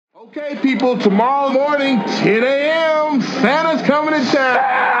Okay, people, tomorrow morning, 10 a.m., Santa's coming to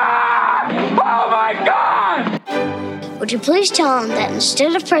town. Oh, my God! Would you please tell him that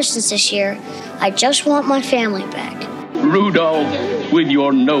instead of presents this year, I just want my family back? Rudolph, with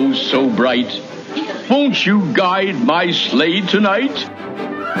your nose so bright, won't you guide my sleigh tonight?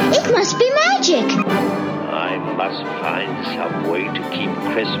 It must be magic. I must find some way to keep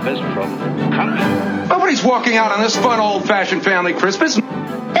Christmas from coming. Nobody's walking out on this fun, old-fashioned family Christmas.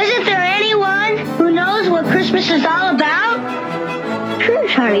 Isn't there anyone who knows what Christmas is all about? Sure,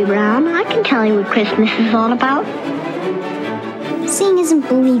 Charlie Brown. I can tell you what Christmas is all about. Seeing isn't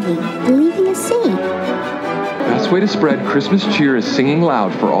believing. Believing is seeing. Best way to spread Christmas cheer is singing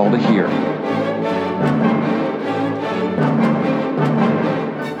loud for all to hear.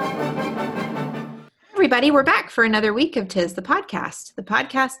 Everybody, we're back for another week of Tis the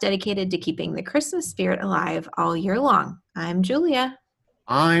podcast dedicated to keeping the Christmas spirit alive all year long. I'm Julia.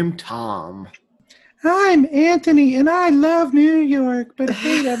 I'm Tom. I'm Anthony, and I love New York, but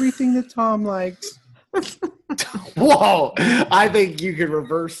hate everything that Tom likes. Whoa, I think you could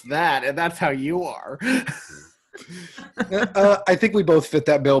reverse that, and that's how you are. I think we both fit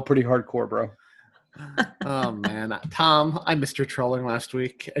that bill pretty hardcore, bro. Oh, man. Tom, I missed your trolling last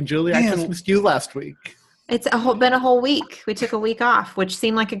week, and Julie, I just missed you last week. It's been a whole week. We took a week off, which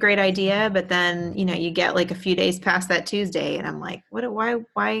seemed like a great idea, but then, you get like a few days past that Tuesday, and I'm like,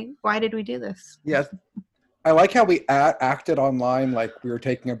 why did we do this? Yeah. I like how we acted online like we were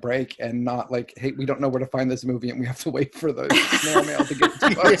taking a break and not like, hey, we don't know where to find this movie and we have to wait for the snail mail to get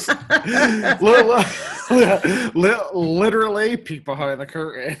to us. Literally, peek behind the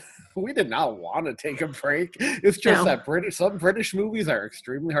curtain. We did not want to take a break. It's just that some British movies are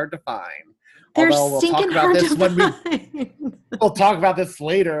extremely hard to find. They're Although stinking hard to find. We'll talk about this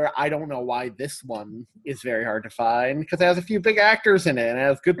later. I don't know why this one is very hard to find because it has a few big actors in it and it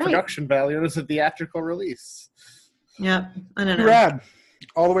has good production value as a theatrical release. Yep. I don't know. Rad.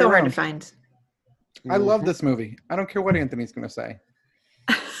 All the way around. Hard to find. I love this movie. I don't care what Anthony's going to say.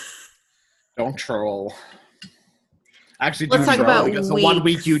 Don't troll. Actually, let's talk about because the 1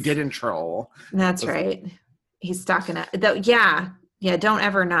 week you didn't troll. That's right. He's stalking it. Yeah. Don't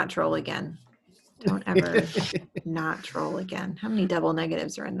ever not troll again. Don't ever not troll again. How many double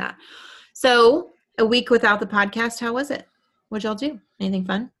negatives are in that? So, a week without the podcast, how was it? What'd y'all do? Anything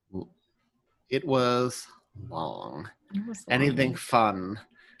fun? It was long. Anything fun?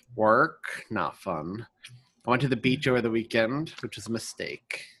 Work, not fun. I went to the beach over the weekend, which is a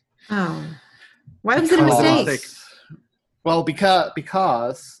mistake. Oh. Why was it a mistake? Well,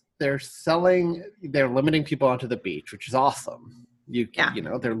 because they're limiting people onto the beach, which is awesome.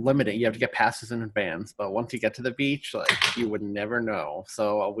 They're limiting. You have to get passes in advance, but once you get to the beach, you would never know.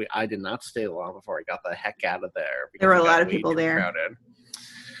 So I did not stay long before I got the heck out of there. There were a lot of people there.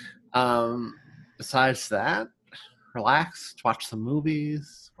 Crowded. Besides that, relaxed, watch some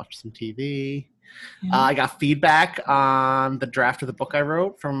movies, watch some TV. Yeah. I got feedback on the draft of the book I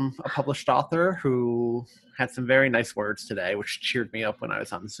wrote from a published author who had some very nice words today, which cheered me up when I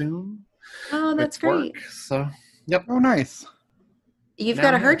was on Zoom. Oh, that's great. So, yep. Oh, nice. You've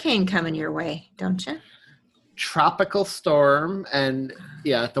got a hurricane coming your way, don't you? Tropical storm, and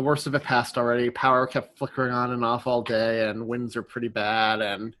the worst of it passed already. Power kept flickering on and off all day, and winds are pretty bad.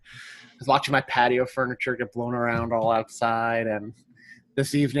 And I was watching my patio furniture get blown around all outside. And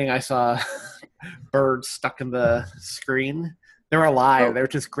this evening, I saw birds stuck in the screen. They were alive. Oh. They were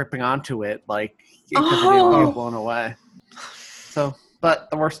just gripping onto it, because they didn't want to get blown away. So, but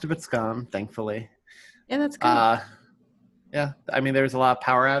the worst of it's gone, thankfully. Yeah, that's good. Yeah, I mean, there's a lot of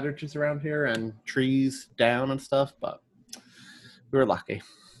power outages around here and trees down and stuff, but we were lucky.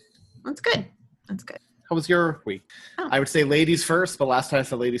 That's good. How was your week? Oh. I would say ladies first, but last time I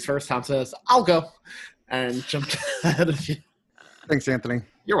said ladies first, Tom says, I'll go, and jumped ahead of you. Thanks, Anthony.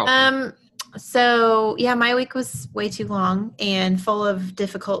 You're welcome. So, my week was way too long and full of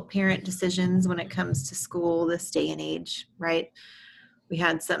difficult parent decisions when it comes to school this day and age, right? We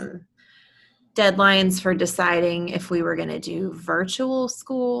had some deadlines for deciding if we were going to do virtual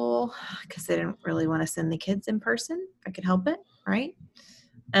school because they didn't really want to send the kids in person if I could help it, right?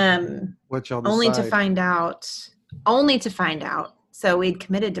 What y'all decide? Only to find out. So we'd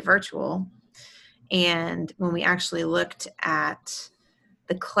committed to virtual, and when we actually looked at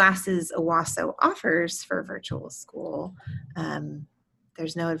the classes Owasso offers for virtual school,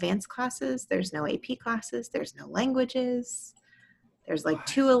 there's no advanced classes, there's no AP classes, there's no languages. There's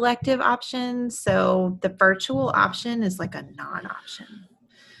 2 elective options. So the virtual option is a non-option.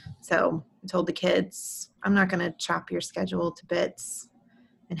 So I told the kids, I'm not going to chop your schedule to bits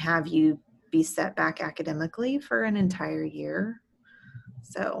and have you be set back academically for an entire year.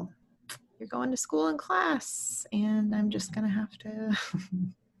 So you're going to school and class, and I'm just going to have to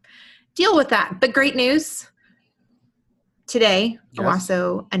deal with that. But great news. Today,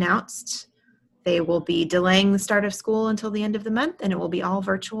 Owasso announced they will be delaying the start of school until the end of the month, and it will be all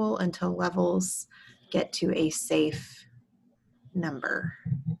virtual until levels get to a safe number.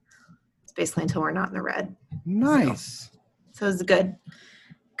 It's basically until we're not in the red. Nice. So it's a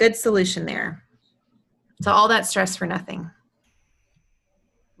good solution there. So all that stress for nothing.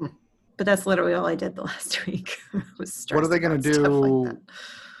 But that's literally all I did the last week. Was what are they going to do? Like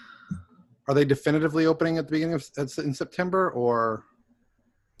are they definitively opening at the beginning of in September or?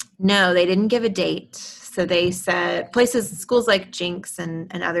 No, they didn't give a date. So they said schools like Jinx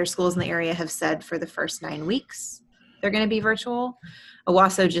and other schools in the area have said for the first 9 weeks they're going to be virtual.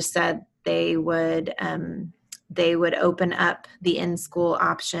 Owasso just said they would open up the in-school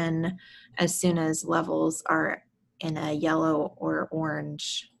option as soon as levels are in a yellow or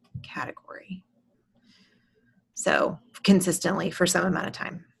orange category. So consistently for some amount of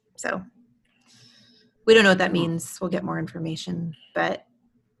time. So we don't know what that means. We'll get more information, but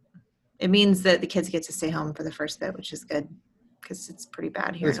it means that the kids get to stay home for the first bit, which is good because it's pretty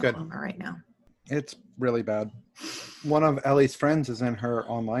bad here in Oklahoma right now. It's really bad. One of Ellie's friends is in her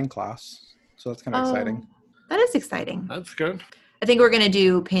online class, so that's kind of exciting. That is exciting. That's good. I think we're going to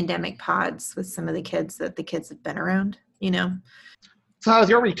do pandemic pods with some of the kids that the kids have been around, So how's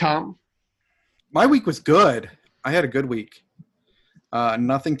your week, Tom? My week was good. I had a good week.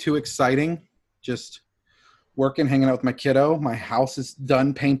 Nothing too exciting. Just working, hanging out with my kiddo. My house is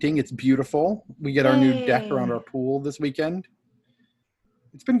done painting. It's beautiful. We get our new deck around our pool this weekend.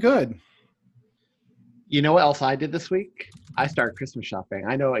 It's been good. You know what else I did this week? I started Christmas shopping.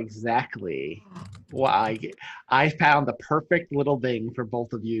 I know exactly what I found the perfect little thing for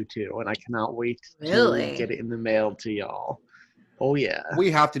both of you too, and I cannot wait to get it in the mail to y'all. Oh yeah.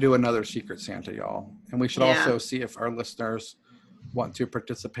 We have to do another Secret Santa, y'all. And we should also see if our listeners want to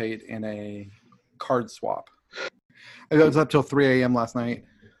participate in a card swap. I was up till 3 a.m. last night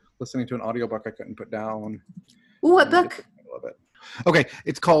listening to an audiobook I couldn't put down. Ooh, what book? I love it. Okay,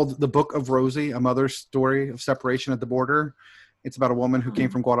 it's called The Book of Rosie, a mother's story of separation at the border. It's about a woman who came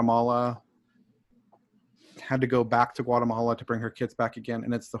from Guatemala, had to go back to Guatemala to bring her kids back again,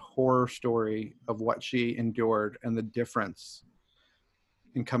 and it's the horror story of what she endured and the difference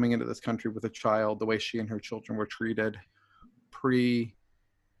in coming into this country with a child, the way she and her children were treated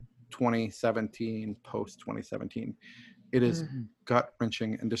pre-2017, post-2017. It is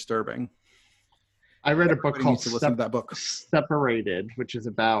gut-wrenching and disturbing. I read a book called Separated, which is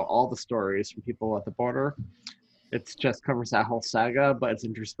about all the stories from people at the border. It just covers that whole saga, but it's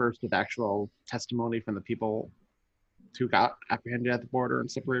interspersed with actual testimony from the people who got apprehended at the border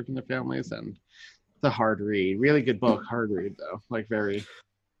and separated from their families. And it's a hard read. Really good book. Hard read, though.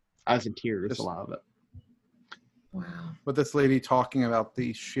 I was in tears, a lot of it. Wow. But this lady talking about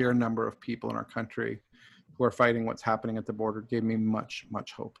the sheer number of people in our country who are fighting what's happening at the border gave me much,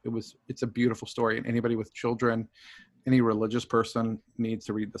 much hope. It's a beautiful story, and anybody with children, any religious person needs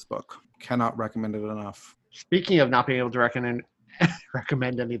to read this book. Cannot recommend it enough. Speaking of not being able to recommend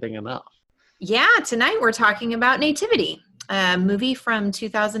anything enough. Yeah, tonight we're talking about Nativity, a movie from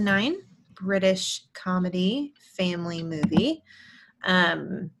 2009, British comedy, family movie.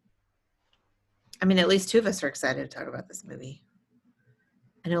 At least two of us are excited to talk about this movie.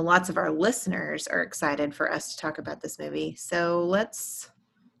 I know lots of our listeners are excited for us to talk about this movie. So let's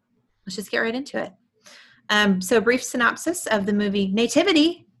just get right into it. So a brief synopsis of the movie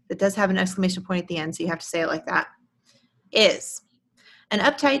Nativity, that does have an exclamation point at the end, so you have to say it like that, is an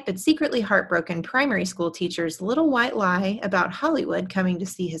uptight but secretly heartbroken primary school teacher's little white lie about Hollywood coming to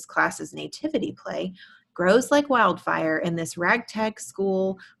see his class's nativity play grows like wildfire in this ragtag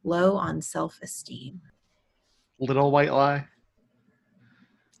school low on self-esteem. Little white lie?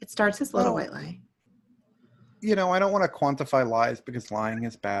 It starts as little white lie. I don't want to quantify lies because lying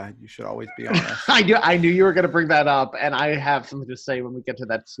is bad. You should always be honest. I knew you were going to bring that up, and I have something to say when we get to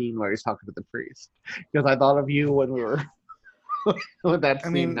that scene where he's talking to the priest. Because I thought of you when we were when that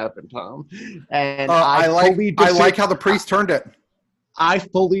scene happened, Tom. And I like how the priest turned it. I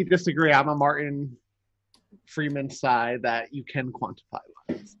fully disagree. I'm on Martin Freeman's side that you can quantify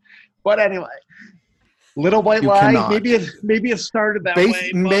lies. But anyway. Little white lie. Cannot. Maybe it started that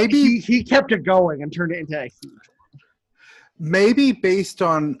way. Maybe he kept it going and turned it into a huge one. Maybe based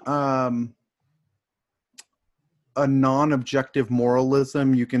on a non-objective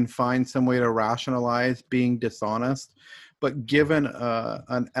moralism, you can find some way to rationalize being dishonest. But given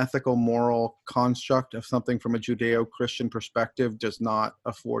an ethical, moral construct of something from a Judeo-Christian perspective, does not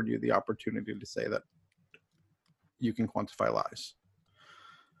afford you the opportunity to say that you can quantify lies.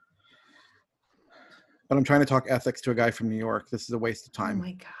 but I'm trying to talk ethics to a guy from New York. This is a waste of Oh time.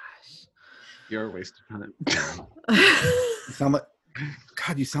 my gosh. You're a waste of time. You sound like,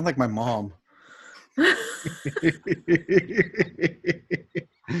 God, you sound like my mom.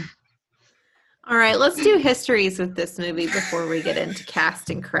 All right, let's do histories with this movie before we get into cast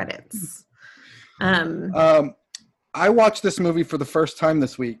and credits. I watched this movie for the first time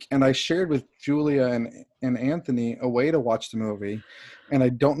this week, and I shared with Julia and Anthony a way to watch the movie, and I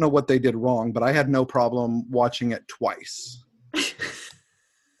don't know what they did wrong, but I had no problem watching it twice.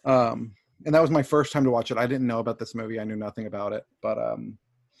 And that was my first time to watch it. I didn't know about this movie. I knew nothing about it, but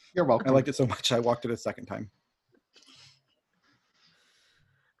You're welcome. I liked it so much I watched it a second time.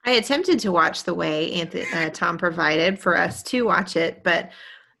 I attempted to watch the way Tom provided for us to watch it, but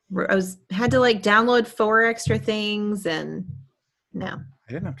had to like download 4 extra things, and no.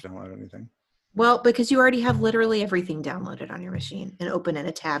 I didn't have to download anything. Well, because you already have literally everything downloaded on your machine and open in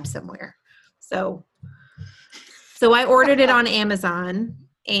a tab somewhere. So I ordered it on Amazon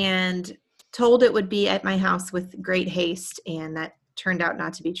and told it would be at my house with great haste, and that turned out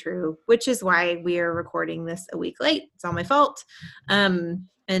not to be true, which is why we are recording this a week late. It's all my fault.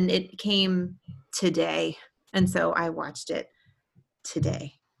 And it came today, and so I watched it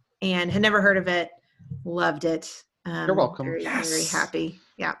today and had never heard of it. Loved it. You're welcome. Very, very happy.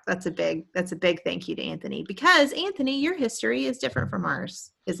 Yeah, that's a big thank you to Anthony, because Anthony, your history is different from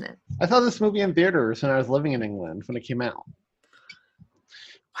ours, isn't it? I saw this movie in theaters when I was living in England when it came out.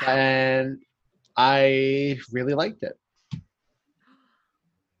 Wow. And I really liked it.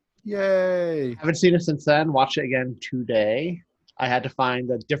 Yay. Haven't seen it since then. Watched it again today. I had to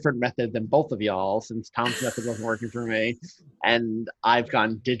find a different method than both of y'all since Tom's method wasn't working for me. And I've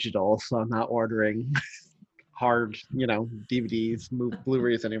gone digital, so I'm not ordering hard, DVDs,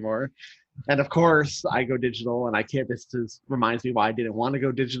 Blu-rays anymore. And of course, I go digital, and I can't. This reminds me why I didn't want to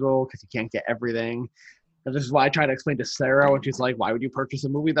go digital, because you can't get everything. And this is why I try to explain to Sarah when she's like, why would you purchase a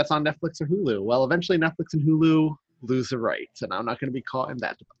movie that's on Netflix or Hulu? Well, eventually Netflix and Hulu lose the rights, and I'm not going to be caught in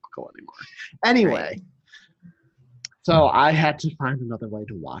that debacle anymore. Anyway. Right. So I had to find another way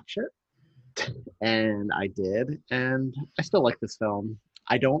to watch it, and I did, and I still like this film.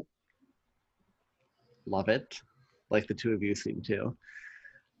 I don't love it like the two of you seem to.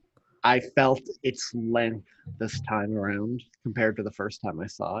 I felt its length this time around compared to the first time I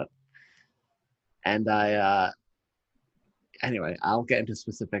saw it. And anyway, I'll get into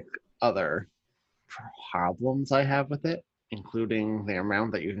specific other problems I have with it, including the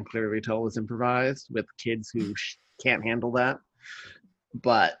amount that you can clearly tell is improvised with kids who can't handle that.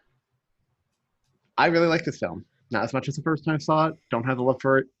 But I really like this film. Not as much as the first time I saw it. Don't have the love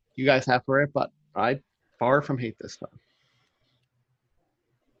for it you guys have for it, but I far from hate this film.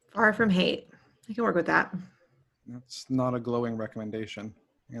 Far from hate. I can work with that. That's not a glowing recommendation,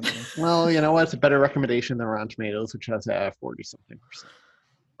 Anthony. Well, you know what? It's a better recommendation than Rotten Tomatoes, which has a 40-something%.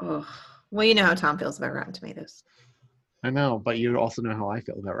 Oh, well, you know how Tom feels about Rotten Tomatoes. I know, but you also know how I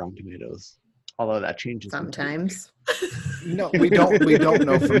feel about Rotten Tomatoes. Although that changes sometimes. No, we don't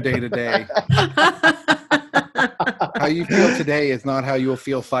know from day to day. How you feel today is not how you will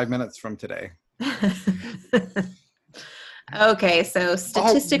feel 5 minutes from today. Okay, so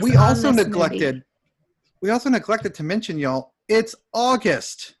statistics. We also neglected to mention, y'all, it's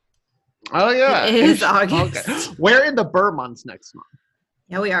August. Oh yeah, it is August. Okay. We're in the Burr months next month.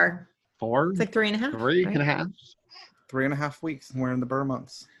 Yeah, we are. 4. It's like 3.5. 3.5. 3.5 weeks, and we're in the Burr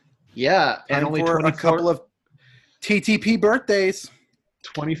months. Yeah, and only for a couple of TTP birthdays.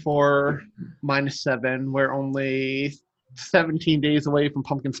 24 minus 7. We're only 17 days away from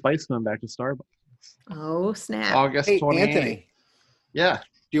Pumpkin Spice going back to Starbucks. Oh, snap. August 28th. Anthony. Yeah. Do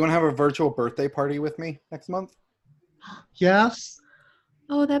you want to have a virtual birthday party with me next month? Yes.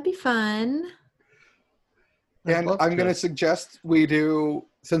 Oh, that'd be fun. And I'm going to suggest we do,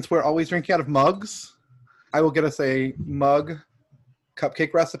 since we're always drinking out of mugs, I will get us a mug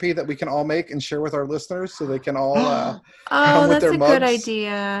cupcake recipe that we can all make and share with our listeners so they can all come with their mugs. Good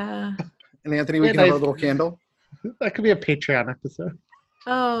idea. And Anthony, we can have a little candle. That could be a Patreon episode.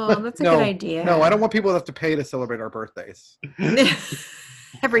 Oh, that's a good idea. No, I don't want people to have to pay to celebrate our birthdays.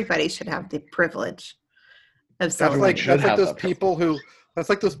 Everybody should have the privilege of celebrating. That's like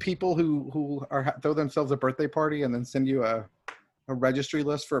those people who throw themselves a birthday party and then send you a registry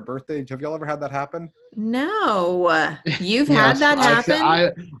list for a birthday. Have y'all ever had that happen? No. You've had that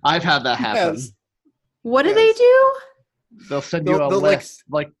happen? I've had that happen. Yes. What do they do? They'll send you a list,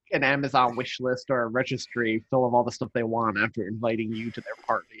 like an Amazon wish list or a registry full of all the stuff they want after inviting you to their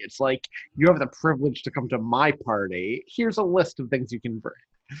party. It's like, you have the privilege to come to my party. Here's a list of things you can bring.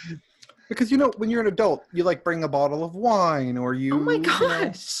 Because, when you're an adult, you bring a bottle of wine or you... Oh my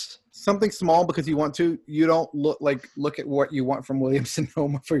gosh. something small because you want to. You don't look at what you want from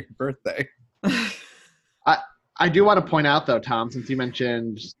Williams-Sonoma for your birthday. I do want to point out, though, Tom, since you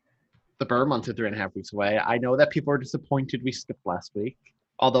mentioned the Burr months are 3.5 weeks away, I know that people are disappointed we skipped last week,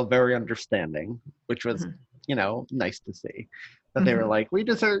 although very understanding, which was, nice to see. That they were like, you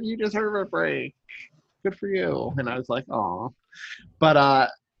deserve a break. Good for you. And I was like, aw.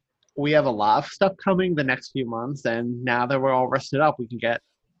 But we have a lot of stuff coming the next few months, and now that we're all rested up, we can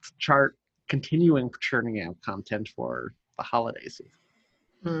continuing churning out content for the holiday season.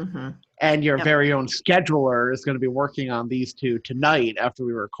 Mm-hmm. And your very own scheduler is going to be working on these two tonight after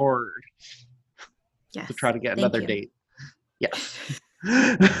we record. Yes. To try to get another date. Yes.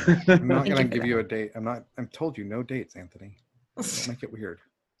 I'm not going to give you a date. I'm told you no dates, Anthony. Don't make it weird.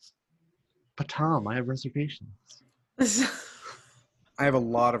 But Tom, I have reservations. I have a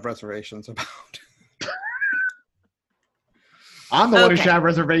lot of reservations about. I'm the one who should have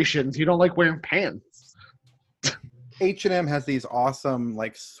reservations. You don't like wearing pants. H&M has these awesome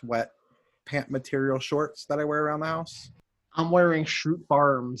sweat pant material shorts that I wear around the house. I'm wearing Schrute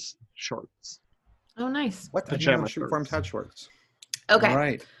Farms shorts. Oh, nice. What? I didn't know Schrute Farms had shorts. Okay. All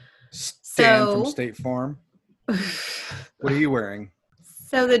right. Stan from State Farm. What are you wearing?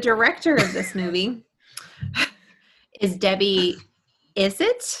 So the director of this movie is Debbie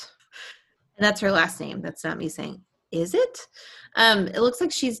Izzet. And that's her last name. That's not me saying, is it? It looks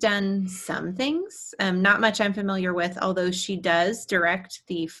like she's done some things. Not much I'm familiar with, although she does direct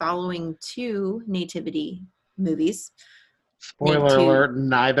the following 2 Nativity movies. Spoiler alert,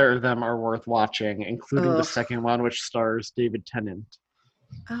 neither of them are worth watching, including the second one, which stars David Tennant.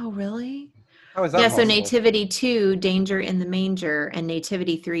 Oh, really? How is that possible? So Nativity 2, Danger in the Manger, and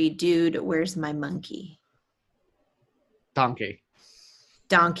Nativity 3, Dude, Where's My Monkey? Donkey.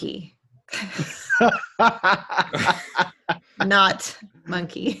 Not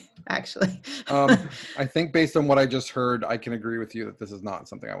monkey, actually. I think based on what I just heard, I can agree with you that this is not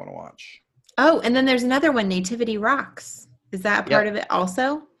something I want to watch. Oh, and then there's another one, Nativity Rocks. Is that part of it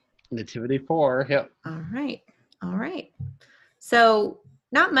also? Nativity 4, yep. All right. So,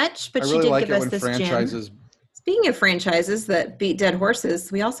 not much, but she did give us this gem. Speaking of franchises that beat dead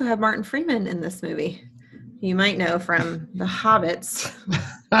horses, we also have Martin Freeman in this movie. You might know from The Hobbits.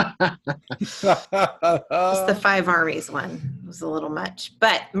 Just the 5 Armies one. It was a little much.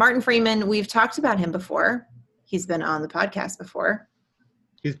 But Martin Freeman, we've talked about him before. He's been on the podcast before.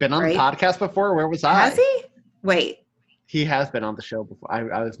 He's been on the podcast before? Where was I? Has he? Wait. He has been on the show before.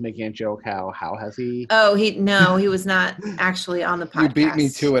 I was making a joke. How has he? Oh, he was not actually on the podcast. You beat me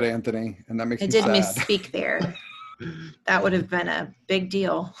to it, Anthony, and that makes me sad. I did misspeak there. That would have been a big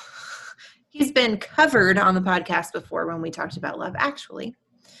deal. He's been covered on the podcast before when we talked about Love Actually.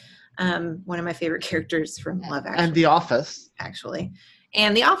 One of my favorite characters from Love Actually. And The Office. Actually.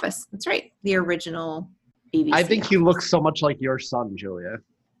 And The Office. That's right. The original BBC. I think he looks so much like your son, Julia.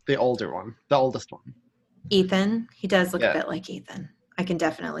 The older one. The oldest one. Ethan. He does look a bit like Ethan. I can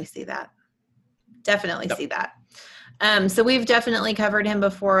definitely see that. See that. So we've definitely covered him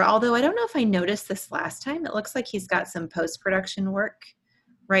before, although I don't know if I noticed this last time. It looks like he's got some post-production work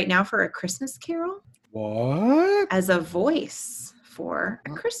right now for A Christmas Carol. What? As a voice for A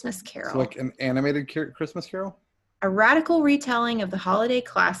Christmas Carol. So like an animated Christmas Carol? A radical retelling of the holiday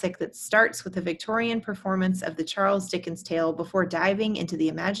classic that starts with a Victorian performance of the Charles Dickens tale before diving into the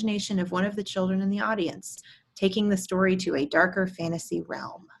imagination of one of the children in the audience, taking the story to a darker fantasy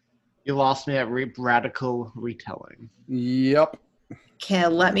realm. You lost me at radical retelling. Yep. Okay,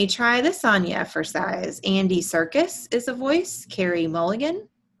 let me try this on you for size. Andy Serkis is a voice. Carey Mulligan.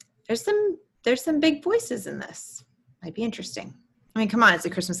 There's some big voices in this. Might be interesting. I mean, come on, it's A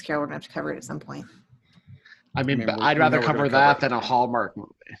Christmas Carol. We're going to have to cover it at some point. I mean I'd rather cover that than a Hallmark movie.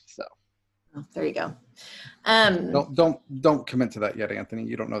 So, oh, there you go. Don't commit to that yet, Anthony.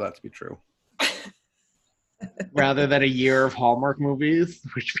 You don't know that to be true. Rather than a year of Hallmark movies,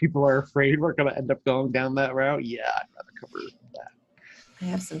 which people are afraid we're going to end up going down that route. Yeah, I'd rather cover that. I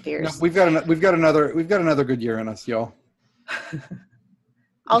have some fears. No, we've got another good year in us, y'all.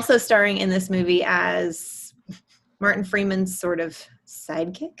 Also starring in this movie as Martin Freeman's sort of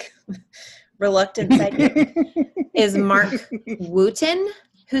sidekick. Reluctant sidekick is Mark Wooten,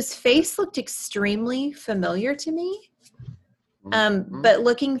 whose face looked extremely familiar to me. But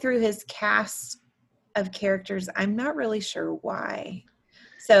looking through his cast of characters, I'm not really sure why.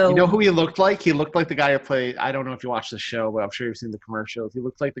 So you know who he looked like? He looked like the guy who played, I don't know if you watched the show, but I'm sure you've seen the commercials. He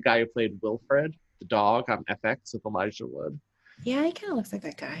looked like the guy who played Wilfred, the dog on FX with Elijah Wood. Yeah, he kind of looks like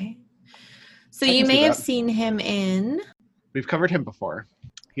that guy. So you may have seen him in... We've covered him before.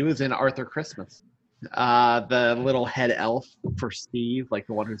 He was in Arthur Christmas. The little head elf for Steve, like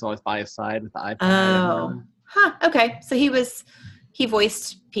the one who's always by his side with the iPad. Oh, okay. So he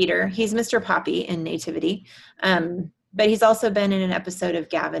voiced Peter. He's Mr. Poppy in Nativity, but he's also been in an episode of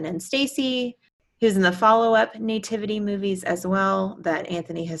Gavin and Stacey. He was in the follow-up Nativity movies as well that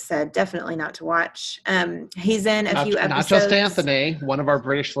Anthony has said definitely not to watch. He's in a few episodes. Not just Anthony. One of our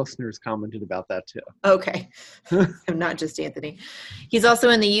British listeners commented about that too. Okay. Not just Anthony. He's also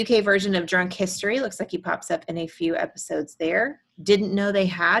in the UK version of Drunk History. Looks like he pops up in a few episodes there. Didn't know they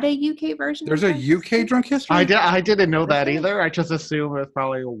had a UK version. There's a UK Drunk History? I didn't know that either. I just assumed it was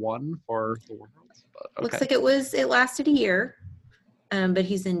probably one for the world. Okay. Looks like it lasted a year. But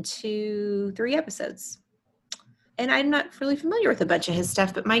he's in 2-3 episodes. And I'm not really familiar with a bunch of his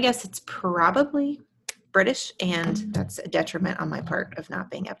stuff, but my guess it's probably British, and that's a detriment on my part of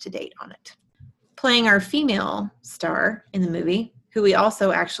not being up to date on it. Playing our female star in the movie, who we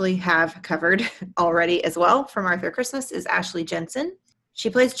also actually have covered already as well from Arthur Christmas, is Ashley Jensen. She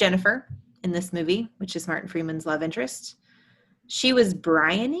plays Jennifer in this movie, which is Martin Freeman's love interest. She was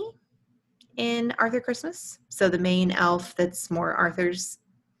Bryony in Arthur Christmas, so the main elf that's more Arthur's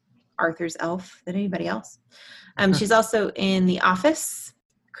elf than anybody else. She's also in The Office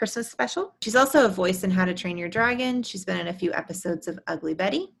Christmas special. She's also a voice in How to Train Your Dragon. She's been in a few episodes of Ugly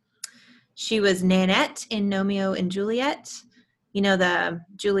Betty. She was Nanette in Romeo and Juliet. You know, the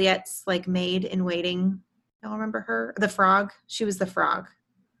Juliet's like maid in waiting. Y'all remember her? The frog. She was the frog.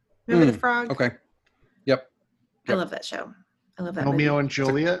 Remember the frog? Okay. Yep. I love that show. I love that Romeo movie. and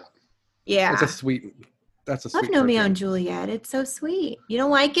Juliet. Yeah. That's a sweet. Love Romeo and Juliet. It's so sweet. You don't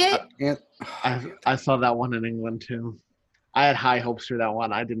like it? I saw that one in England too. I had high hopes for that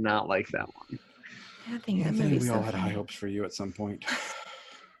one. I did not like that one. I think that we movie's all so had funny. high hopes for you at some point.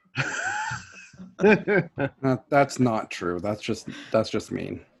 That's not true. That's just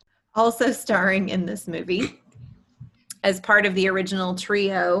mean. Also starring in this movie as part of the original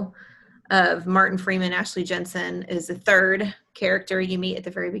trio of Martin Freeman, Ashley Jensen is the third character you meet at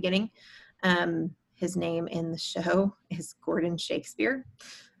the very beginning. His name in the show is Gordon Shakespeare.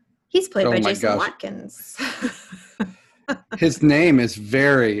 He's played by Jason Watkins. His name is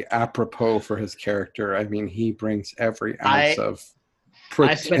very apropos for his character. I mean, he brings every ounce of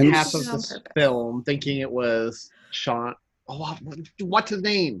pretense. I spent half of this film thinking it was Sean. Oh, what's his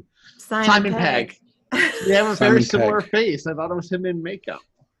name? Simon Pegg. They have a very similar face. I thought it was him in makeup.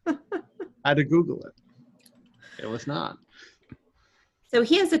 I had to Google it. It was not. So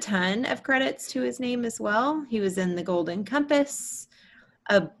he has a ton of credits to his name as well. He was in The Golden Compass,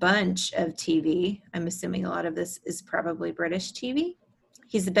 a bunch of TV. I'm assuming a lot of this is probably British TV.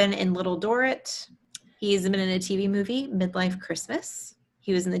 He's been in Little Dorrit. He's been in a TV movie, Midlife Christmas.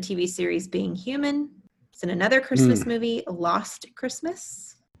 He was in the TV series Being Human. He's in another Christmas movie, Lost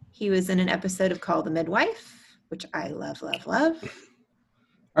Christmas. He was in an episode of Call the Midwife, which I love, love, love.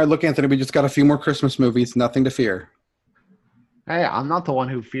 All right, look, Anthony, we just got a few more Christmas movies. Nothing to fear. Hey, I'm not the one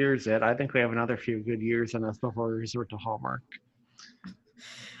who fears it. I think we have another few good years in us before we resort to Hallmark.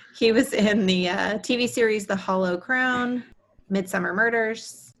 He was in the TV series The Hollow Crown, Midsummer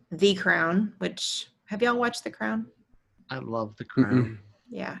Murders, The Crown, which, have y'all watched The Crown? I love The Crown.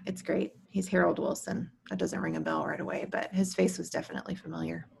 Yeah, it's great. He's Harold Wilson. That doesn't ring a bell right away, but his face was definitely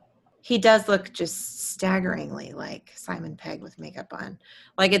familiar. He does look just staggeringly like Simon Pegg with makeup on.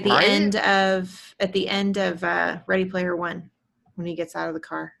 Like at the end of Ready Player One, when he gets out of the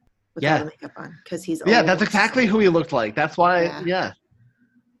car with all the makeup on, because he's old. That's exactly who he looked like. That's why,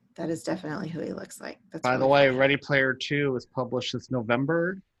 that is definitely who he looks like. That's By the way, Ready Player 2 was published this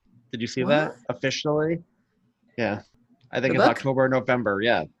November. Did you see that officially? Yeah. I think it's October or November.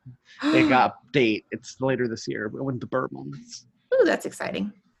 Yeah. It got date. It's later this year. It went to Bourbons. Ooh, that's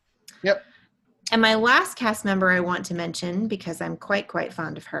exciting. Yep. And my last cast member I want to mention, because I'm quite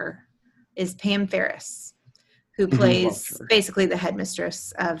fond of her, is Pam Ferris, who plays basically the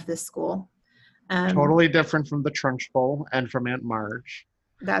headmistress of this school. Totally different from the Trunchbull and from Aunt Marge.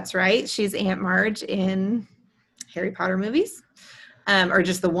 That's right. She's Aunt Marge in Harry Potter movies. Or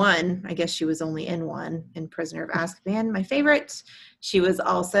just the one. I guess she was only in one, in Prisoner of Azkaban, my favorite. She was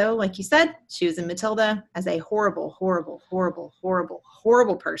also, like you said, she was in Matilda as a horrible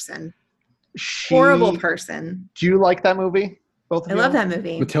person. Horrible person. Do you like that movie? Both of you? I love that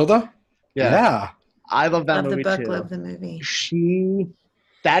movie. Matilda? Yeah. I love that movie too. Love the book, too. love the movie.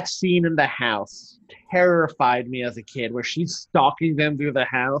 That scene in the house terrified me as a kid, where she's stalking them through the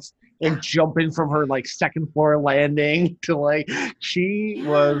house and jumping from her second floor landing to she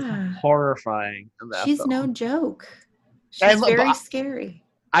was horrifying in that She's film. no joke. She's very scary.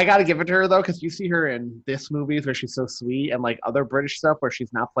 I gotta give it to her though, because you see her in this movies where she's so sweet, and like other British stuff where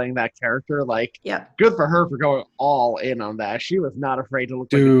she's not playing that character. Like, good for her for going all in on that. She was not afraid to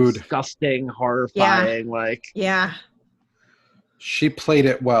look like disgusting, horrifying. Yeah. She played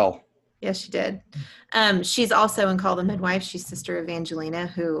it well. Yes, she did. She's also in Call the Midwife. She's sister of Angelina,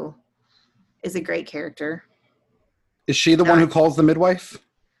 who is a great character. Is she the one who calls the midwife?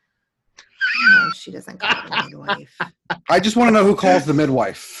 No, she doesn't call the midwife. I just want to know who calls the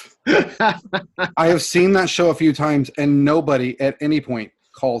midwife. I have seen that show a few times, and nobody at any point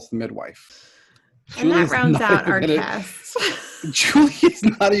calls the midwife. And that rounds out our cast. Julia's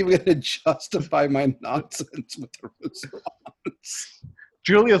not even going to justify my nonsense with her response.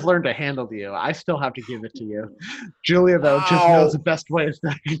 Julia's learned to handle you. I still have to give it to you. Julia, though, just knows the best way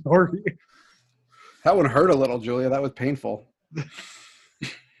to ignore you. That one hurt a little, Julia. That was painful.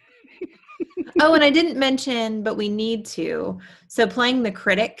 Oh, and I didn't mention, but we need to. So playing the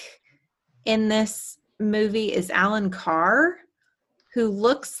critic in this movie is Alan Carr, who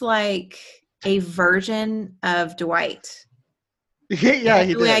looks like a version of Dwight. Yeah,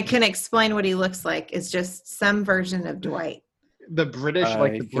 he did. I can explain what he looks like. It's just some version of Dwight. The British,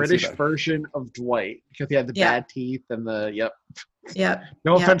 the British version of Dwight, because he had the bad teeth and the Yep.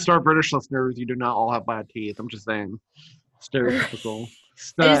 No offense to our British listeners, you do not all have bad teeth. I'm just saying, stereotypical.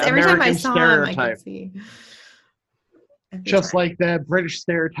 Every time I saw him, I could see. Just like the British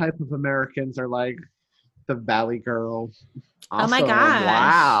stereotype of Americans are like the Valley Girl. Oh my gosh!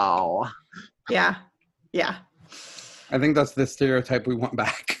 Wow. Yeah. I think that's the stereotype we want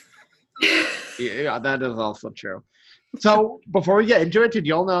back. Yeah, that is also true. So before we get into it, did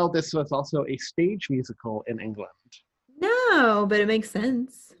y'all know this was also a stage musical in England? No, but it makes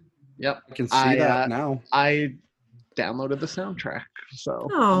sense. Yep. I can see that now. I downloaded the soundtrack, so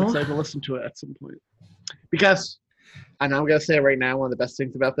I'm excited to listen to it at some point. Because, and I'm going to say right now, one of the best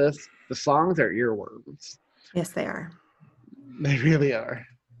things about this, the songs are earworms. Yes, they are. They really are.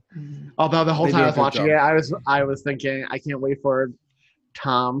 Although the whole time I was watching it, I was thinking, I can't wait for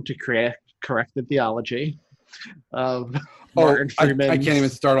Tom to correct the theology of Martin Freeman. I can't even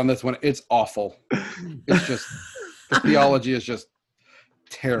start on this one. It's awful. It's just, the theology is just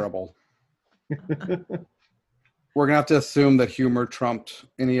terrible. We're going to have to assume that humor trumped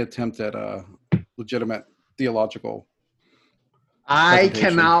any attempt at a legitimate theological I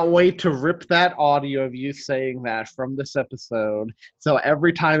cannot wait to rip that audio of you saying that from this episode. So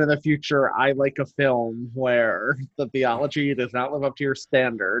every time in the future I like a film where the theology does not live up to your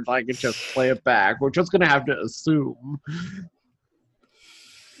standards, I can just play it back. We're just going to have to assume.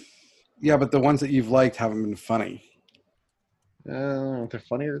 Yeah, but the ones that you've liked haven't been funny. They're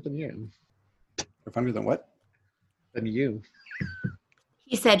funnier than you. They're funnier than what? Than you.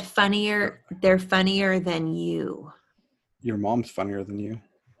 He said funnier. They're funnier than you. Your mom's funnier than you.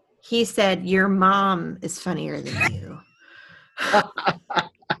 He said your mom is funnier than you.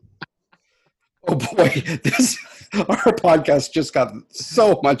 Oh boy, our podcast just got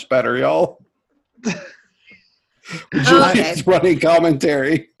so much better, y'all. Julie's running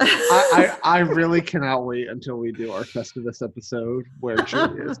commentary. I really cannot wait until we do our Festivus episode where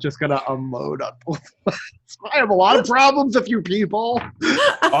Julie is just going to unload on both of us. I have a lot of problems with you people.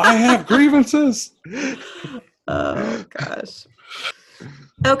 I have grievances. Oh, gosh.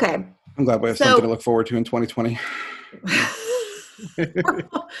 Okay. I'm glad we have something to look forward to in 2020.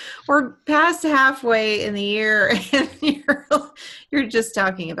 We're past halfway in the year, and you're just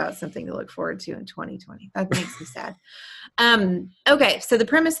talking about something to look forward to in 2020. That makes me sad. Okay, so the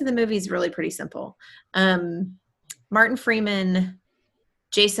premise of the movie is really pretty simple. Martin Freeman,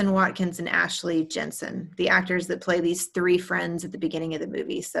 Jason Watkins, and Ashley Jensen, the actors that play these three friends at the beginning of the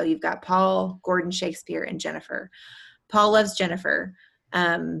movie. So you've got Paul, Gordon Shakespeare, and Jennifer. Paul loves Jennifer.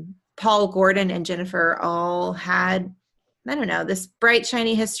 Paul, Gordon, and Jennifer all had, I don't know, this bright,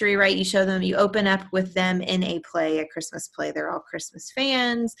 shiny history, right? You show them, you open up with them in a play, a Christmas play. They're all Christmas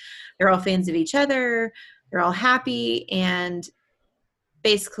fans. They're all fans of each other. They're all happy. And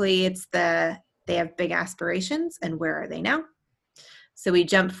basically they have big aspirations. And where are they now? So we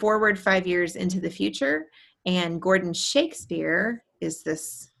jump forward 5 years into the future, and Gordon Shakespeare is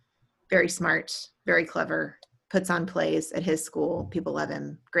this very smart, very clever, puts on plays at his school. People love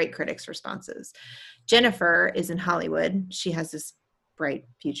him. Great critics' responses. Jennifer is in Hollywood. She has this bright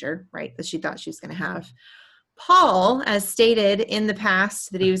future, right, that she thought she was going to have. Paul, as stated in the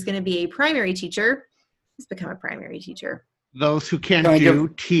past that he was going to be a primary teacher, has become a primary teacher. Those who can't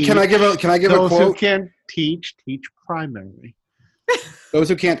teach. Can I give a quote? Those who can teach primary. Those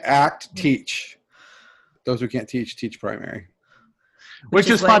who can't act, teach. Those who can't teach primary. Which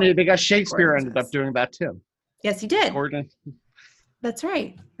is funny because Shakespeare ended up doing that too. Yes, he did. Gordon. That's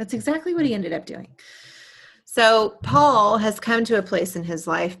right. That's exactly what he ended up doing. So Paul has come to a place in his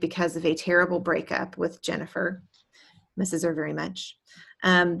life because of a terrible breakup with Jennifer, misses her very much,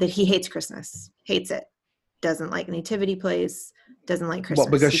 that he hates Christmas, hates it, doesn't like nativity plays, doesn't like Christmas.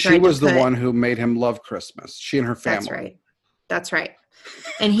 Well, because she was the one who made him love Christmas. She and her family. That's right. That's right.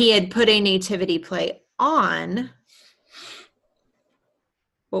 And he had put a nativity play on.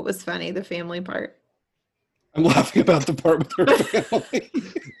 What was funny? The family part. I'm laughing about the part with her family.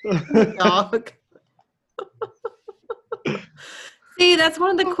 Dog. See, that's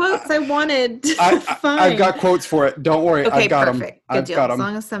one of the quotes I wanted to find. I've got quotes for it. Don't worry. Okay, I've got perfect. them. Good deal. As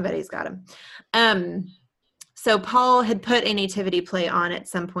long as somebody's got them. So Paul had put a nativity play on at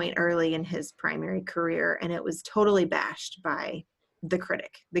some point early in his primary career, and it was totally bashed by the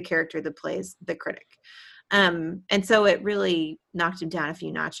critic, the character that plays the critic. And so it really knocked him down a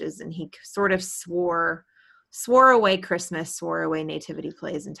few notches, and he sort of swore away Christmas, swore away nativity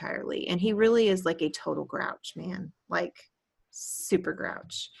plays entirely. And he really is like a total grouch, man, like super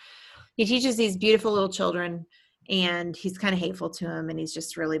grouch. He teaches these beautiful little children, and he's kind of hateful to them, and he's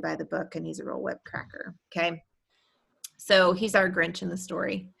just really by the book, and he's a real whip cracker. Okay. So he's our Grinch in the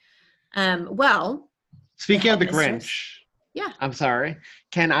story. Well, speaking of the Grinch, yeah, I'm sorry.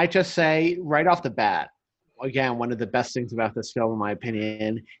 Can I just say right off the bat, again, one of the best things about this film, in my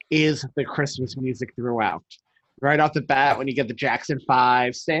opinion, is the Christmas music throughout. Right off the bat, when you get the Jackson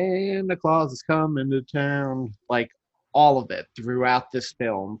 5, Santa Claus is coming to town, like all of it throughout this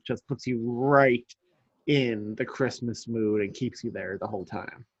film just puts you right in the Christmas mood and keeps you there the whole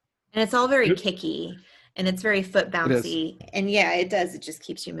time. And it's all very kicky, and it's very foot bouncy. And yeah, it does. It just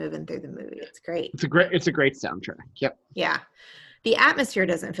keeps you moving through the movie. It's great. It's a great soundtrack. Yep. Yeah. The atmosphere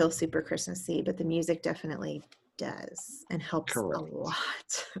doesn't feel super Christmassy, but the music definitely does and helps a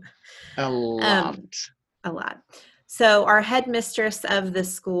lot. A lot. So our headmistress of the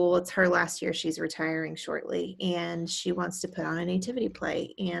school, it's her last year. She's retiring shortly, and she wants to put on a nativity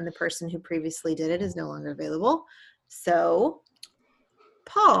play, and the person who previously did it is no longer available. So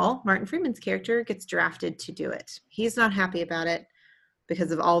Paul, Martin Freeman's character, gets drafted to do it. He's not happy about it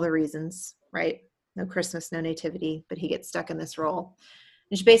because of all the reasons, right? No Christmas, no nativity, but he gets stuck in this role.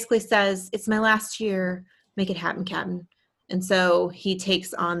 And she basically says, it's my last year, make it happen, Captain. And so he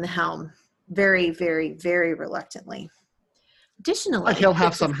takes on the helm very, very, very reluctantly. Additionally, but he'll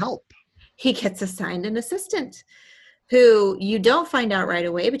have some help. He gets assigned an assistant who you don't find out right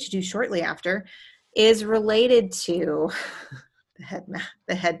away, but you do shortly after, is related to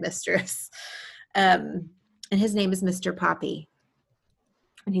the headmistress. And his name is Mr. Poppy.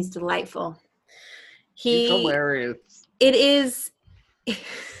 And he's delightful. He's hilarious. It is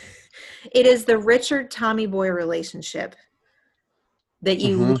the Richard Tommy Boy relationship that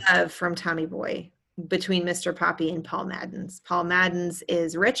you love from Tommy Boy between Mr. Poppy and Paul Maddens. Paul Maddens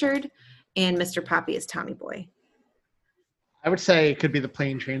is Richard, and Mr. Poppy is Tommy Boy. I would say it could be the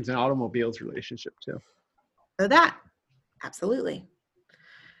plane, trains, and automobiles relationship too. So that, absolutely.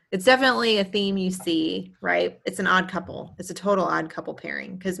 It's definitely a theme you see, right? It's an odd couple. It's a total odd couple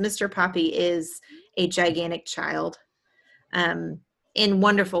pairing because Mr. Poppy is a gigantic child in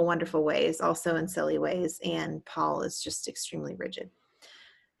wonderful, wonderful ways, also in silly ways. And Paul is just extremely rigid.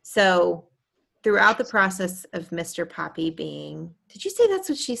 So throughout the process of Mr. Poppy being, did you say that's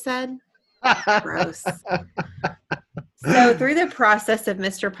what she said? Gross. So through the process of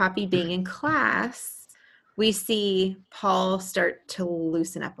Mr. Poppy being in class, we see Paul start to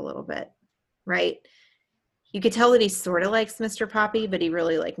loosen up a little bit, right? You could tell that he sort of likes Mr. Poppy, but he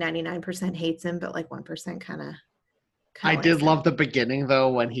really like 99% hates him, but like 1% kind of. I did love the beginning though,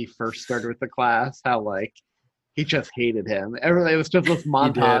 when he first started with the class, how like he just hated him. It was just this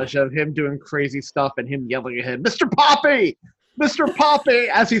montage of him doing crazy stuff and him yelling at him, Mr. Poppy! Mr. Poppy!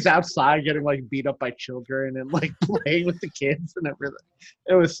 As he's outside getting like beat up by children and like playing with the kids and everything.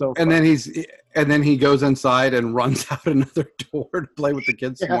 It was so fun. And then he goes inside and runs out another door to play with the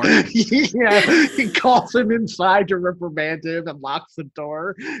kids some more. Yeah, he calls him inside to reprimand him and locks the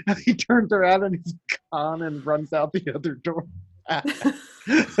door. And he turns around and he's gone and runs out the other door.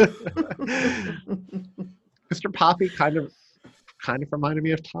 Mr. Poppy kind of reminded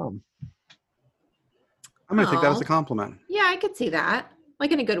me of Tom. I'm going to take that as a compliment. Yeah, I could see that.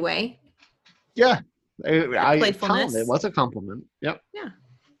 Like in a good way. Yeah. Playfulness. Tom, it was a compliment. Yep. Yeah.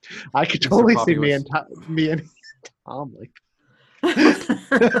 I could totally see me and Tom like.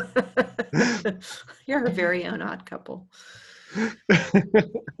 You're a very own odd couple.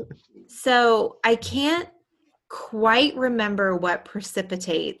 So I can't quite remember what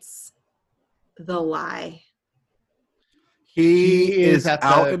precipitates the lie. He is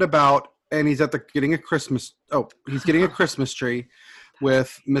out and about, and he's getting a Christmas. Oh, he's getting a Christmas tree,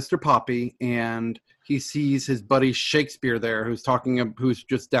 with Mr. Poppy, and he sees his buddy Shakespeare there, who's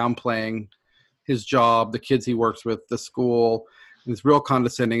just downplaying his job, the kids he works with, the school. And it's real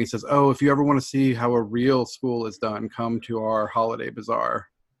condescending. He says, "Oh, if you ever want to see how a real school is done, come to our holiday bazaar."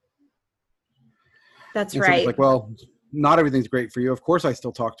 That's and right. So he's like, "Well, not everything's great for you. Of course, I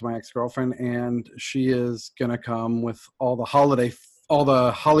still talk to my ex-girlfriend, and she is gonna come with all the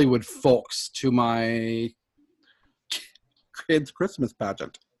Hollywood folks to my kids' Christmas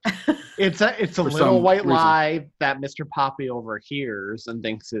pageant." It's a little white lie that Mr. Poppy overhears and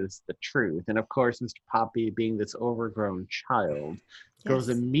thinks is the truth. And of course, Mr. Poppy, being this overgrown child, goes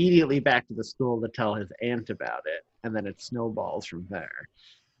immediately back to the school to tell his aunt about it, and then it snowballs from there.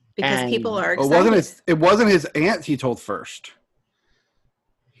 Because people are excited. It wasn't his aunt he told first.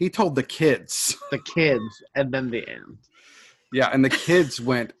 He told the kids. The kids, and then the aunt. Yeah, and the kids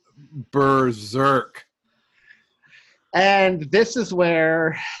went berserk. And this is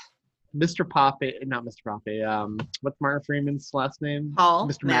where not Mr. Poppy, what's Martin Freeman's last name? Paul.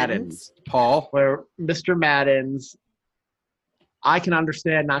 Mr. Maddens. Paul. Where Mr. Maddens, I can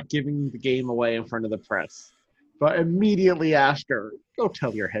understand not giving the game away in front of the press, but immediately after, go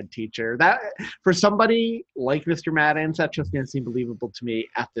tell your head teacher. That, for somebody like Mr. Maddens, that just didn't seem believable to me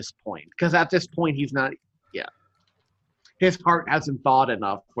at this point. Because at this point, he's not, his heart hasn't thawed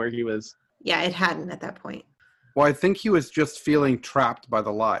enough where he was. Yeah, it hadn't at that point. Well, I think he was just feeling trapped by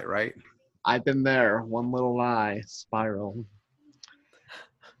the lie, right? I've been there. One little lie, spiral.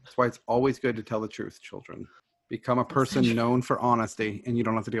 That's why it's always good to tell the truth, children. Become a person known for honesty, and you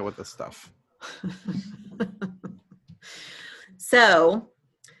don't have to deal with this stuff. So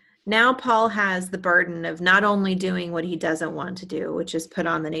now Paul has the burden of not only doing what he doesn't want to do, which is put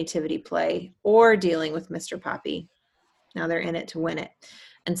on the nativity play, or dealing with Mr. Poppy. Now they're in it to win it.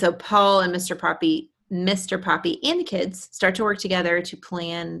 And so Paul and Mr. Poppy and the kids start to work together to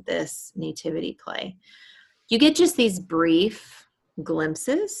plan this nativity play. You get just these brief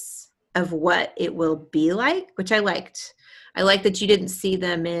glimpses of what it will be like, which I liked. I like that you didn't see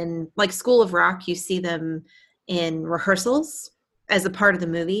them in, like School of Rock, you see them in rehearsals as a part of the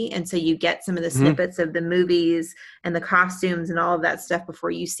movie. And so you get some of the snippets of the movies and the costumes and all of that stuff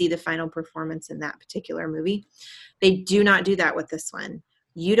before you see the final performance in that particular movie. They do not do that with this one.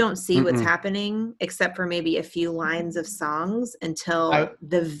 You don't see what's happening except for maybe a few lines of songs until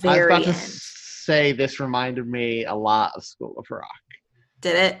the very end. I was about to say this reminded me a lot of School of Rock.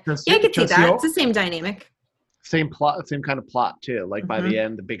 Did it? Yeah, I could see that. It's the same dynamic. Same plot, same kind of plot too. Like by the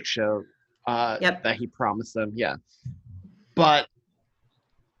end, the big show that he promised them. Yeah. But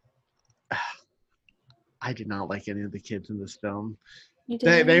I did not like any of the kids in this film. You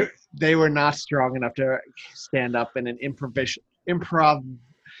did? They were not strong enough to stand up in an improv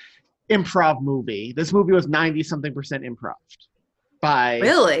movie. This movie was 90-something% improv by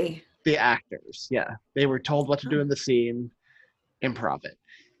the actors. Yeah. They were told what to do in the scene, improv it.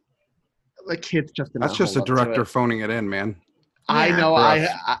 The kids just didn't. That's just a director phoning it in, man. I know.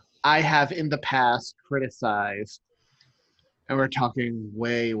 I have in the past criticized, and we're talking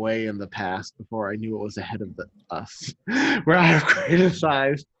way, way in the past before I knew it was ahead of us, where I have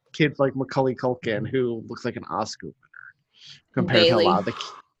criticized kids like Macaulay Culkin, who looks like an Oscar winner compared to a lot of the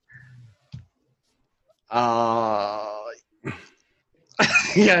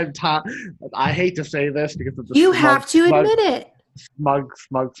Tom, I hate to say this because of the you have to admit it. Smug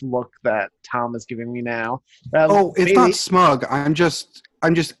look that Tom is giving me now. It's not smug. I'm just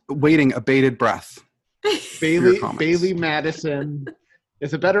waiting a bated breath. Bailey Madison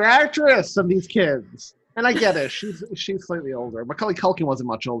is a better actress than these kids, and I get it. She's slightly older. Macaulay Culkin wasn't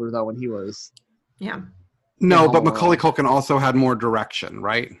much older though when he was. Yeah. No, but Macaulay Culkin also had more direction,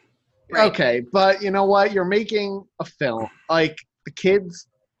 right? Okay, but you know what? You're making a film. Like the kids,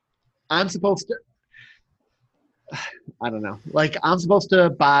 I'm supposed to. I don't know. Like I'm supposed to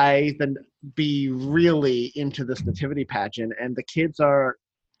be really into this nativity pageant, and the kids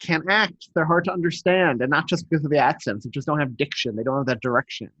can't act. They're hard to understand, and not just because of the accents. They just don't have diction. They don't have that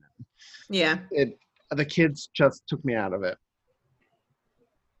direction. Yeah. The kids just took me out of it.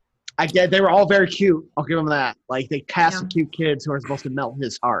 I get they were all very cute. I'll give them that. Like they cast cute kids who are supposed to melt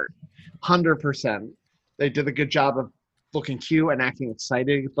his heart. 100%. They did a good job of looking cute and acting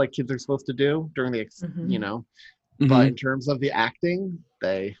excited like kids are supposed to do during the But in terms of the acting,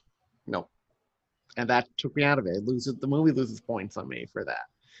 no. And that took me out of it. The movie loses points on me for that.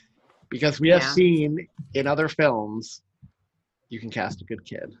 Because we have seen in other films, you can cast a good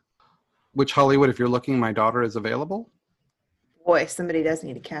kid. Which Hollywood, if you're looking, my daughter is available? Boy, somebody does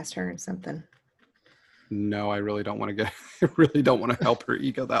need to cast her in something. No, I really don't want to help her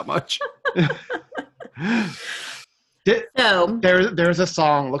ego that much. There's a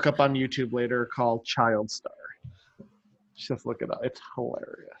song, look up on YouTube later, called Child Star. Just look it up. It's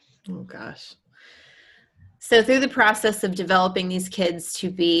hilarious. Oh, gosh. So through the process of developing these kids to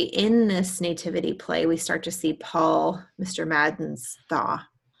be in this nativity play, we start to see Paul, Mr. Maddens, thaw,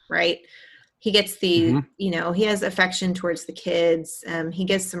 right? He gets he has affection towards the kids. He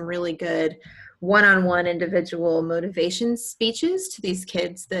gives some really good one-on-one individual motivation speeches to these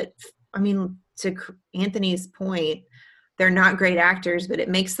kids that, I mean, to Anthony's point, they're not great actors, but it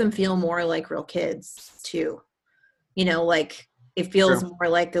makes them feel more like real kids too. Like it feels more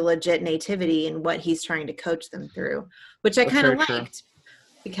like the legit nativity and what he's trying to coach them through, which I kind of liked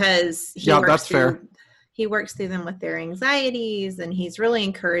because he works through them with their anxieties, and he's really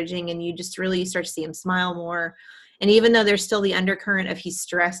encouraging, and you just really start to see him smile more. And even though there's still the undercurrent of he's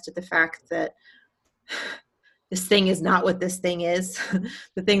stressed at the fact that this thing is not what this thing is,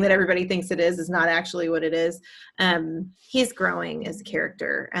 the thing that everybody thinks it is not actually what it is. He's growing as a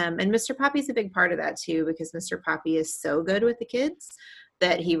character. And Mr. Poppy's a big part of that too, because Mr. Poppy is so good with the kids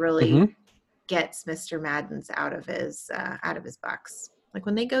that he really gets Mr. Maddens out of his box. Like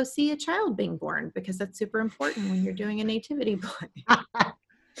when they go see a child being born, because that's super important when you're doing a nativity play.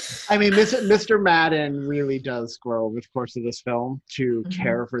 I mean, Mr. Madden really does grow over the course of this film to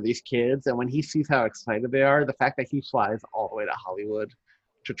care for these kids. And when he sees how excited they are, the fact that he flies all the way to Hollywood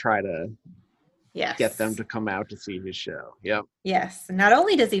to try to get them to come out to see his show. Yep. Yes. Not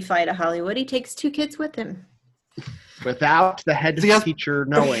only does he fly to Hollywood, he takes 2 kids with him. Without the head teacher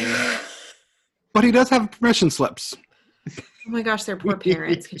knowing. But he does have permission slips. Oh my gosh, their poor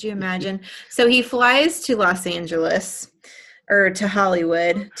parents. Could you imagine? So he flies to Los Angeles or to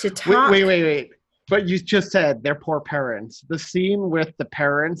Hollywood to talk. Wait. But you just said their poor parents. The scene with the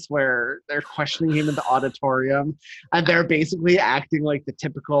parents where they're questioning him in the auditorium and they're basically acting like the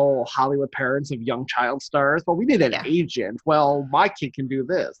typical Hollywood parents of young child stars. Well, we need an agent. Well, my kid can do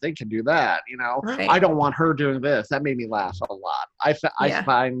this. They can do that. Right. I don't want her doing this. That made me laugh a lot.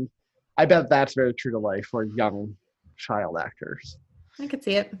 I bet that's very true to life for young child actors. I could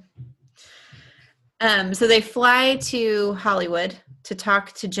see it. So they fly to Hollywood to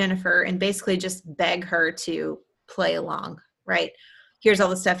talk to Jennifer and basically just beg her to play along, right? Here's all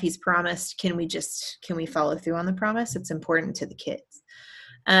the stuff he's promised. Can we follow through on the promise? It's important to the kids.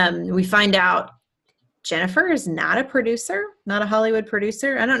 We find out Jennifer is not a producer, not a Hollywood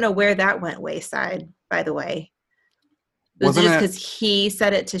producer. I don't know where that went wayside, by the way. Was it just because he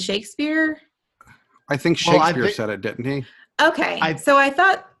said it to Shakespeare? I think Shakespeare said it, didn't he? Okay. So I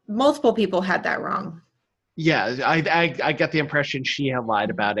thought multiple people had that wrong. Yeah, I get the impression she had lied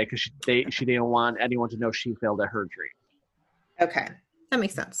about it because she didn't want anyone to know she failed at her dream. Okay. That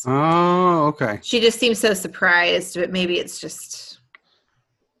makes sense. Oh, okay. She just seems so surprised, but maybe it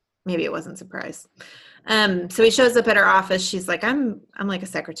wasn't surprise. So he shows up at her office. She's like, I'm like a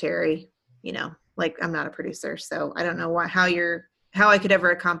secretary, like I'm not a producer. So I don't know how I could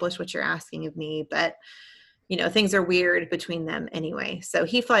ever accomplish what you're asking of me, but things are weird between them anyway. So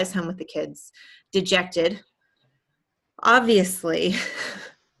he flies home with the kids, dejected. Obviously,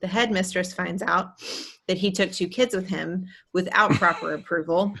 the headmistress finds out that he took 2 kids with him without proper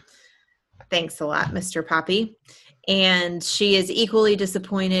approval. Thanks a lot, Mr. Poppy. And she is equally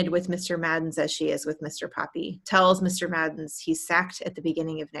disappointed with Mr. Maddens as she is with Mr. Poppy. Tells Mr. Maddens he's sacked at the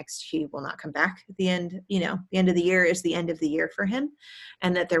beginning of next year. He will not come back at the end. The end of the year is the end of the year for him,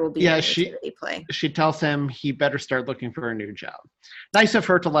 and that there will be a nativity play. She tells him he better start looking for a new job. Nice of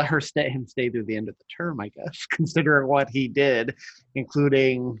her to let him stay through the end of the term, I guess, considering what he did,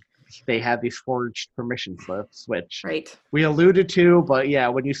 including they had these forged permission slips, which we alluded to, but yeah,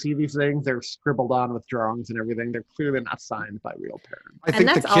 when you see these things, they're scribbled on with drawings and everything. They're clearly not signed by real parents. I think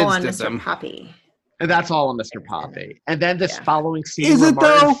that's the kids all on did Mr. them. Poppy. And that's all on Mr. Poppy. And then this following scene Is where it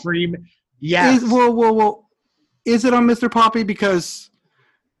Martin though? Freeman... Yes. Whoa. Is it on Mr. Poppy? Because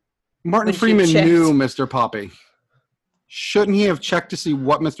Martin Freeman knew Mr. Poppy. Shouldn't he have checked to see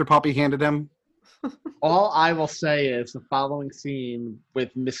what Mr. Poppy handed him? All I will say is the following scene with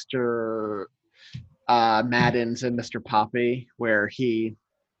Mr. Maddens and Mr. Poppy, where he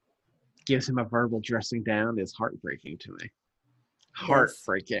gives him a verbal dressing down, is heartbreaking to me.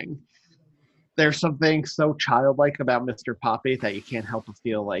 Heartbreaking. There's something so childlike about Mr. Poppy that you can't help but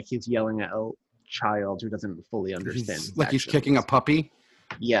feel like he's yelling at a child who doesn't fully understand. Like he's kicking a puppy?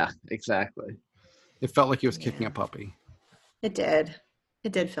 Yeah, exactly. It felt like he was kicking a puppy. It did.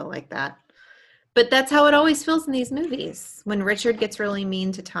 It did feel like that. But that's how it always feels in these movies. When Richard gets really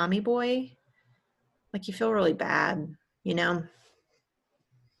mean to Tommy Boy, like you feel really bad, Even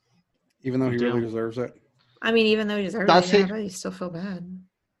though he really deserves it? I mean, even though he deserves it, but you still feel bad.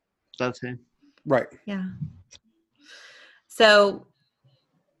 Does he? Right. Yeah. So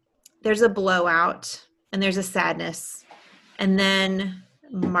there's a blowout and there's a sadness. And then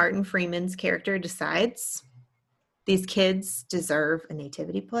Martin Freeman's character decides these kids deserve a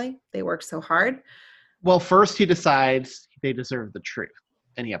nativity play. They work so hard. Well, first he decides they deserve the truth.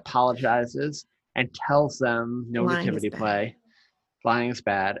 And he apologizes and tells them no Lying nativity is bad. play. Lying is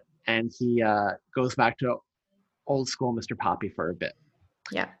bad. And he goes back to old school Mr. Poppy for a bit.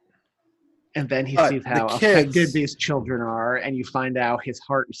 Yeah. And then he But sees the how kids- affected these children are, and you find out his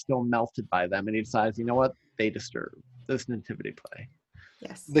heart is still melted by them, and he decides, you know what? They deserve this nativity play.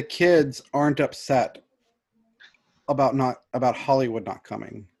 Yes. The kids aren't upset about Hollywood not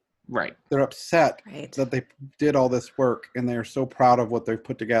coming. Right. They're upset Right. that they did all this work and they're so proud of what they've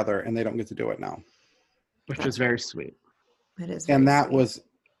put together and they don't get to do it now. Which is very sweet. It is. And very that sweet. was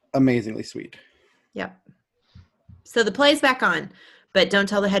amazingly sweet. Yep. So the play's back on, but don't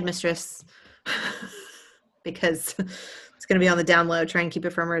tell the headmistress because it's going to be on the down low. Try and keep it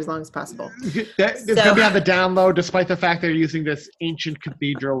from her as long as possible. It's going to be on the down low, despite the fact they're using this ancient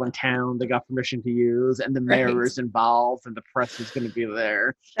cathedral in town they got permission to use, and the mayor Right. is involved, and the press is going to be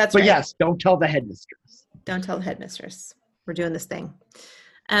there. That's But right. yes, don't tell the headmistress. Don't tell the headmistress. We're doing this thing.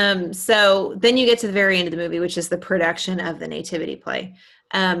 So then you get to the very end of the movie, which is the production of the nativity play.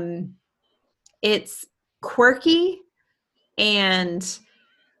 It's quirky and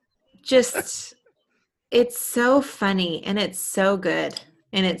just it's so funny and it's so good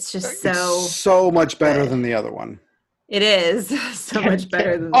and it's just It's so much better good. than the other one. It is so much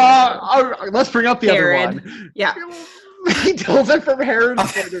better than Let's bring up the Herod. other one. Yeah. He tells it from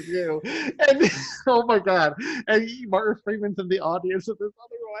Herod's point of view. And oh my god. And Martin Freeman's in the audience of this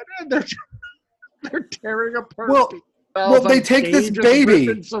other one, and they're tearing apart. Well, they take this baby.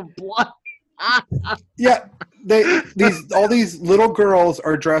 Of blood. Yeah, all these little girls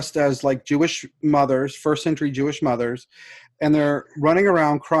are dressed as like Jewish mothers, first century Jewish mothers, and they're running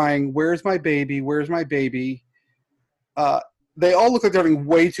around crying, "Where's my baby? Where's my baby?" They all look like they're having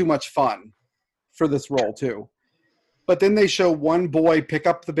way too much fun for this role too. But then they show one boy pick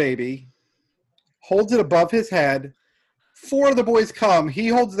up the baby, holds it above his head. 4 of the boys come. He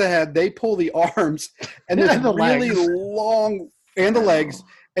holds the head. They pull the arms and this And the really legs. long and the legs.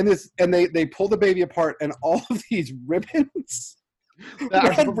 And they pull the baby apart, and all of these ribbons,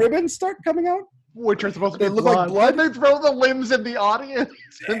 red ribbons, start coming out, which are supposed to They be look like blood. And they throw the limbs in the audience,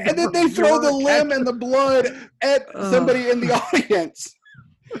 and then they throw the limb and the blood at somebody in the audience.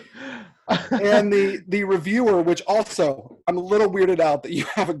 And the reviewer, which also I'm a little weirded out that you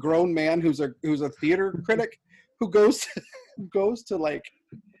have a grown man who's a theater critic who goes to like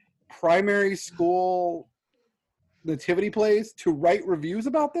primary school nativity plays to write reviews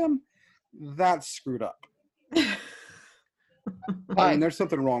about them. That's screwed up. I mean, there's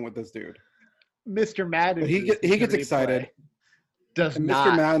something wrong with this dude. Mr. Madden. But he gets excited. Does and not.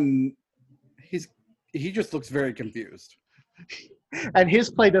 Mr. Madden, he just looks very confused. And his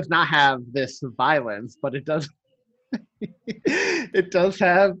play does not have this violence, but it does. It does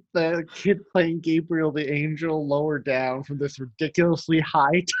have the kid playing Gabriel the angel lower down from this ridiculously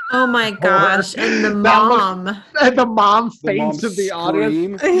high. Oh my gosh! And the mom, and the mom The mom faints in the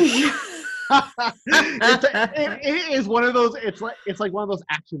audience. It is one of those. It's like one of those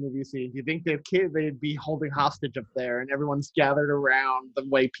action movie scenes. You think they'd be holding hostage up there, and everyone's gathered around the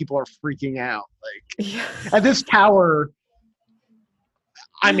way people are freaking out. Like, and this tower.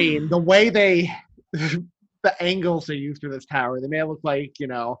 I mean, the way the angles they use for this tower, they may look like,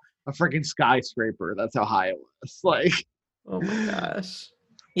 a freaking skyscraper. That's how high it was. Like, oh my gosh.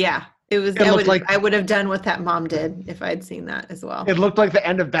 Yeah. It was, I would have done what that mom did if I'd seen that as well. It looked like the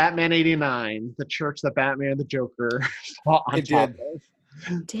end of Batman 89, the church that Batman and the Joker fought on top of.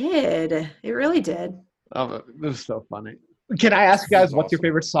 It did. It really did. Oh, it was so funny. Can I ask you guys, what's your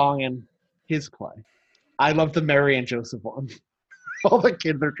favorite song in his play? I love the Mary and Joseph one. All the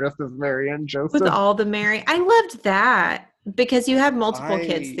kids are dressed as Mary and Joseph. With all the Mary. I loved that because you have multiple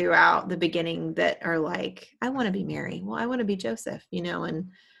kids throughout the beginning that are like, I want to be Mary. Well, I want to be Joseph, and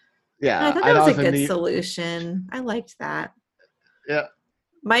yeah, I thought that was a good solution. I liked that. Yeah.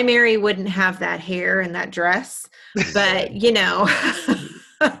 My Mary wouldn't have that hair and that dress, but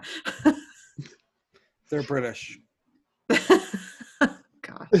They're British.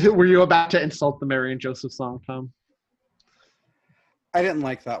 God. Were you about to insult the Mary and Joseph song, Tom? I didn't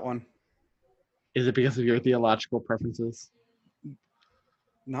like that one. Is it because of your theological preferences?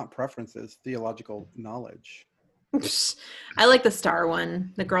 Not preferences, theological knowledge. I like the star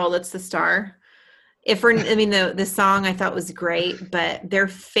one, the girl that's the star. The song I thought was great, but their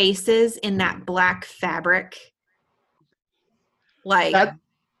faces in that black fabric,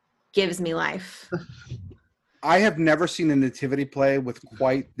 gives me life. I have never seen a nativity play with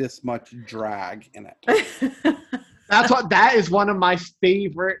quite this much drag in it. That is one of my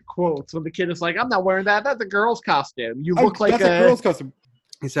favorite quotes when the kid is like, I'm not wearing that. That's a girl's costume. You look like that's a girl's costume.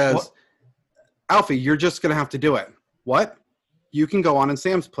 He says, what? Alfie, you're just going to have to do it. What? You can go on in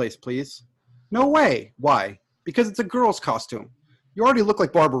Sam's place, please. No way. Why? Because it's a girl's costume. You already look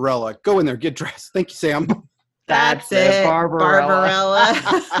like Barbarella. Go in there. Get dressed. Thank you, Sam. That's it. Barbarella.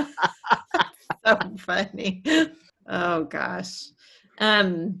 So funny. Oh, gosh.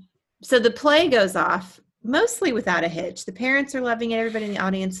 So the play goes off mostly without a hitch. The parents are loving it. Everybody in the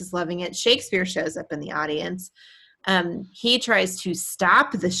audience is loving it. Shakespeare shows up in the audience. He tries to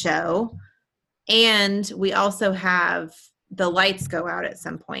stop the show. And we also have the lights go out at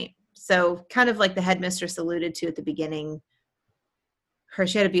some point. So kind of like the headmistress alluded to at the beginning,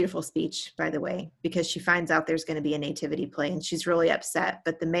 she had a beautiful speech, by the way, because she finds out there's going to be a nativity play and she's really upset.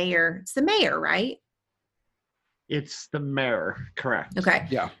 But it's the mayor, right? It's the mayor, correct. Okay.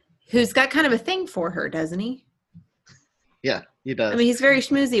 Yeah. Who's got kind of a thing for her, doesn't he? Yeah, he does. I mean, he's very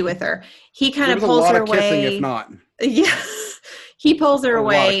schmoozy with her. He kind of pulls her away. Kissing, if not. Yeah. He pulls her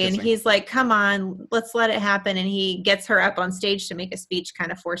away and he's like, come on, let's let it happen. And he gets her up on stage to make a speech,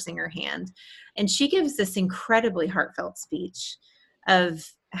 kind of forcing her hand. And she gives this incredibly heartfelt speech of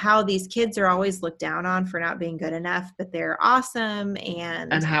how these kids are always looked down on for not being good enough, but they're awesome.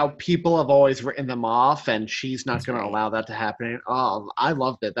 And how people have always written them off and she's not going to allow that to happen. Oh, I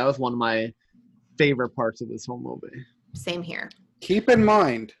loved it. That was one of my favorite parts of this whole movie. Same here. Keep in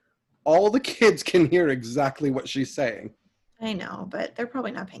mind, all the kids can hear exactly what she's saying. I know, but they're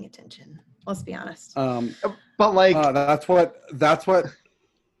probably not paying attention. Let's be honest. But like that's what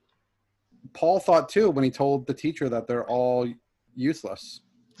Paul thought too when he told the teacher that they're all useless.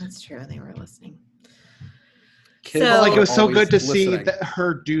 That's true. They were listening. Kids it was so good to listening. see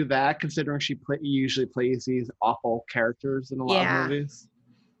her do that, considering she usually plays these awful characters in a lot of movies.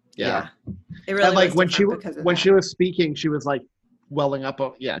 Yeah. It really and like when she was speaking, she was like welling up.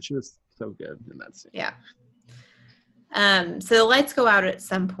 She was so good in that scene. Yeah. So the lights go out at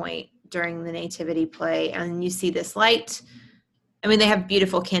some point during the nativity play, and you see this light. I mean, they have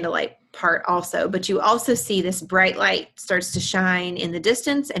beautiful candlelight part also, but you also see this bright light starts to shine in the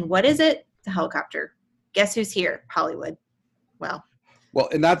distance. And what is it? The helicopter. Guess who's here? Hollywood. Well,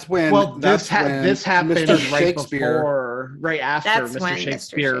 and that's when. This happened Mr. right after Mr.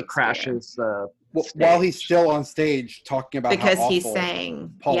 Shakespeare crashes. While he's still on stage talking about because how he's awful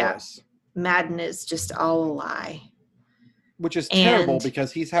saying, Paul is. Madden is just all a lie. Which is terrible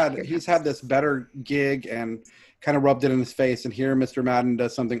because he's had this better gig and kind of rubbed it in his face. And here Mr. Madden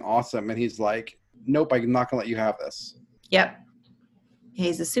does something awesome. And he's like, nope, I'm not going to let you have this. Yep.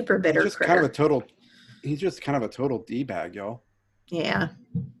 He's a super bitter critter. He's just kind of a total D-bag, y'all. Yeah.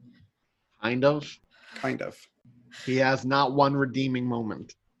 Kind of. He has not one redeeming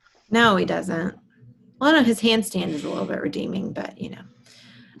moment. No, he doesn't. Well, no, his handstand is a little bit redeeming, but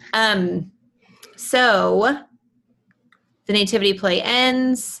So the nativity play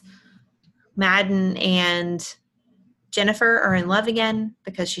ends. Madden and Jennifer are in love again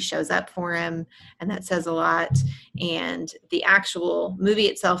because she shows up for him, and that says a lot. And the actual movie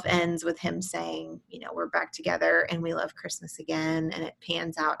itself ends with him saying, we're back together and we love Christmas again. And it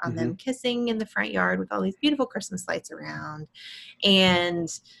pans out on them kissing in the front yard with all these beautiful Christmas lights around. And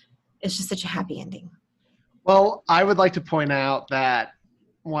it's just such a happy ending. Well, I would like to point out that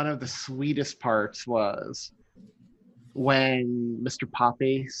one of the sweetest parts was when Mr.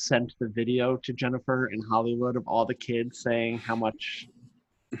 Poppy sent the video to Jennifer in Hollywood of all the kids saying how much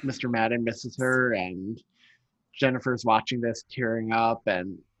Mr. Madden misses her, and Jennifer's watching this tearing up,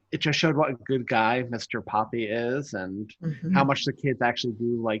 and it just showed what a good guy Mr. Poppy is and how much the kids actually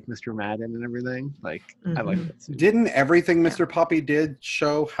do like Mr. Madden and everything. I like that scene. Didn't everything Mr. Poppy did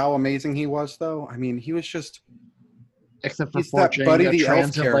show how amazing he was, though? I mean, he was just... Except for forging a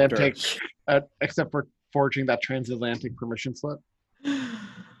transatlantic... except for forging that transatlantic permission slip.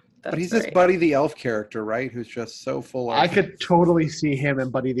 But he's this Buddy the Elf character, right? Who's just so full of... I could totally see him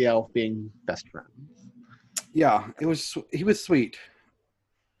and Buddy the Elf being best friends. Yeah, he was sweet.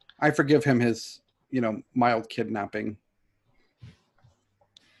 I forgive him his, mild kidnapping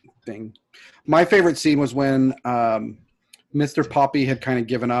thing. My favorite scene was when Mr. Poppy had kind of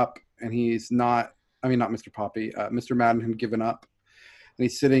given up, and he's not Mr. Poppy, Mr. Madden had given up. And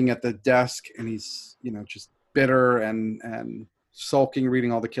he's sitting at the desk, and he's, just bitter and sulking,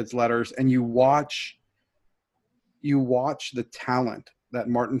 reading all the kids' letters. And you watch the talent that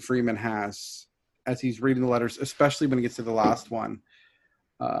Martin Freeman has as he's reading the letters, especially when he gets to the last one,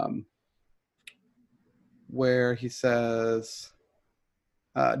 where he says,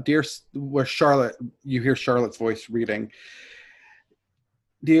 Where Charlotte, you hear Charlotte's voice reading.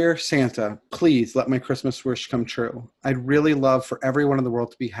 Dear Santa, please let my Christmas wish come true. I'd really love for everyone in the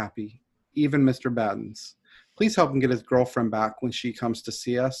world to be happy, even Mr. Maddens. Please help him get his girlfriend back when she comes to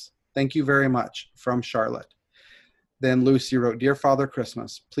see us. Thank you very much. From Charlotte. Then Lucy wrote, Dear Father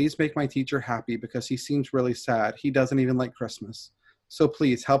Christmas, please make my teacher happy because he seems really sad. He doesn't even like Christmas. So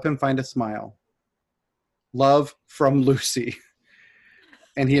please help him find a smile. Love, from Lucy.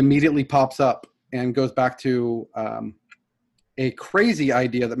 And he immediately pops up and goes back to a crazy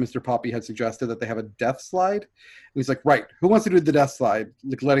idea that Mr. Poppy had suggested, that they have a death slide. And he's like, right, who wants to do the death slide?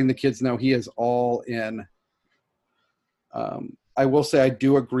 Like, letting the kids know he is all in. I will say I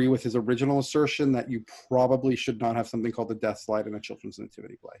do agree with his original assertion that you probably should not have something called the death slide in a children's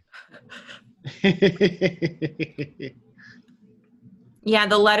nativity play. Yeah,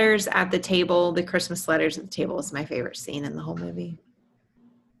 the letters at the table, the Christmas letters at the table is my favorite scene in the whole movie.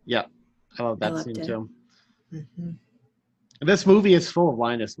 Yeah, I love that scene too. Mm-hmm. This movie is full of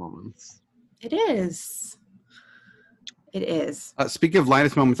Linus moments. It is. It is. Speaking of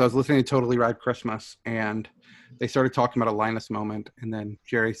Linus moments, I was listening to Totally Rad Christmas, and they started talking about a Linus moment, and then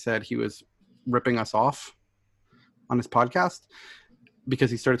Jerry said he was ripping us off on his podcast because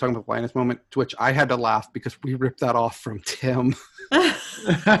he started talking about the Linus moment, to which I had to laugh because we ripped that off from Tim.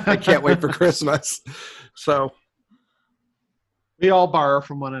 I can't wait for Christmas. So we all borrow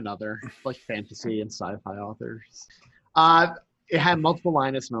from one another, like fantasy and sci-fi authors. It had multiple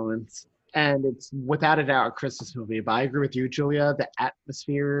Linus moments, and it's without a doubt a Christmas movie. But I agree with you, Julia. The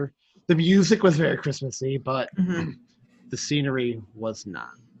atmosphere, the music was very Christmassy, but the scenery was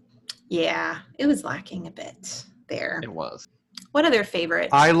not. Yeah, it was lacking a bit there. It was. What other favorite?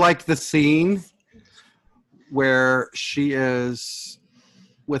 I like the scene where she is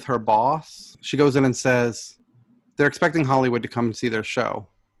with her boss. She goes in and says, they're expecting Hollywood to come and see their show.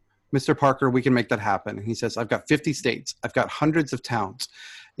 Mr. Parker, we can make that happen. And he says, I've got 50 states. I've got hundreds of towns.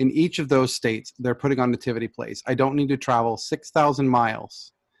 In each of those states, they're putting on nativity plays. I don't need to travel 6,000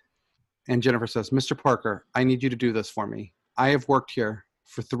 miles. And Jennifer says, Mr. Parker, I need you to do this for me. I have worked here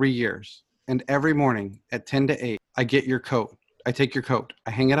for 3 years. And every morning at 10 to 8, I get your coat. I take your coat.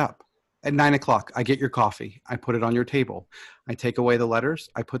 I hang it up. At 9 o'clock, I get your coffee. I put it on your table. I take away the letters.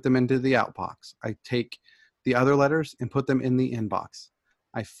 I put them into the outbox. I take the other letters and put them in the inbox.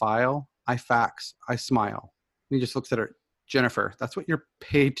 I file. I fax. I smile. And he just looks at her. Jennifer, that's what you're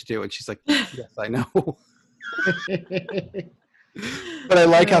paid to do. And she's like, yes, I know. But I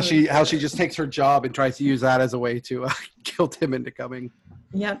like how she just takes her job and tries to use that as a way to guilt him into coming.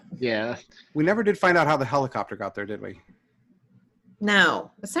 Yep. Yeah. We never did find out how the helicopter got there, did we? No,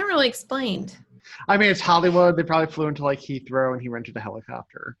 it's not really explained. I mean, it's Hollywood. They probably flew into like Heathrow and he rented a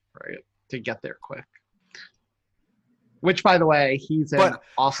helicopter, right, to get there quick. Which, by the way, he's an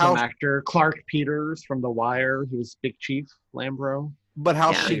awesome actor. Clark Peters from The Wire. He was Big Chief Lambro. But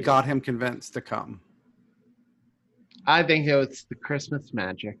how she got him convinced to come? I think it's the Christmas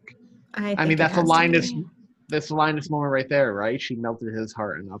magic. I mean, that's a Linus moment right there, right? She melted his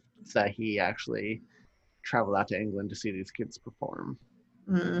heart enough that he actually traveled out to England to see these kids perform.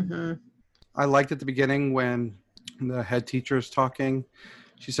 Mm-hmm. I liked at the beginning when the head teacher is talking.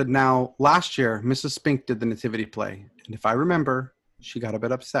 She said, now, last year, Mrs. Spink did the nativity play. And if I remember, she got a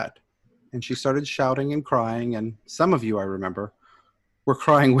bit upset. And she started shouting and crying. And some of you, I remember, were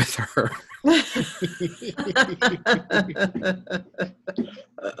crying with her.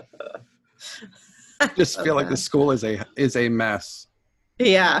 Just feel like the school is a mess.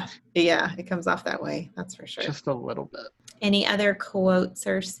 Yeah, it comes off that way. That's for sure. Just a little bit. Any other quotes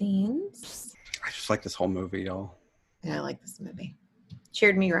or scenes? I just like this whole movie, y'all. Yeah, I like this movie.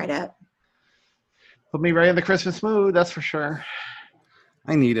 Cheered me right up. Put me right in the Christmas mood, that's for sure.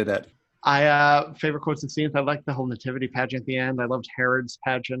 I needed it. Favorite quotes and scenes. I liked the whole nativity pageant at the end. I loved Herod's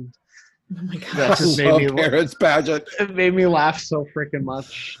pageant. Oh my god. That just made me Herod's pageant. It made me laugh so freaking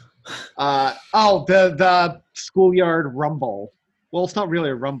much. The schoolyard rumble. Well, it's not really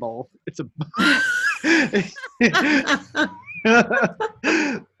a rumble. It's a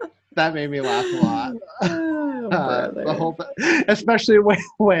that made me laugh a lot. The whole especially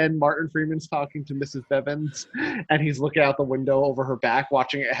when Martin Freeman's talking to Mrs. Bevins and he's looking out the window over her back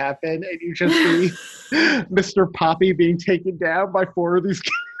watching it happen, and you just see Mr. Poppy being taken down by 4 of these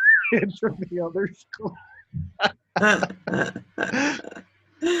kids from the other school.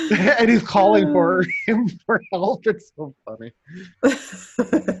 And he's calling for him for help. It's so funny.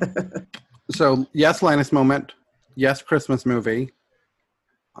 So, yes, Linus moment. Yes, Christmas movie.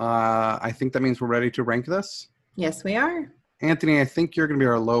 I think that means we're ready to rank this. Yes, we are. Anthony, I think you're going to be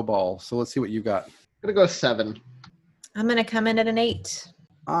our low ball. So let's see what you got. I'm going to go 7. I'm going to come in at an 8.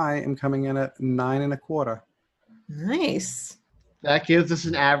 I am coming in at 9.25. Nice. That gives us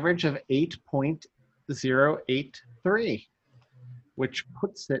an average of 8.083, which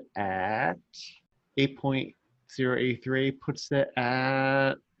puts it at 8.083, puts it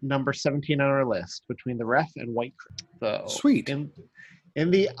at number 17 on our list between the Ref and White Christmas. So Sweet. In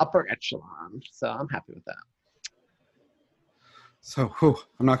the upper echelon. So I'm happy with that. So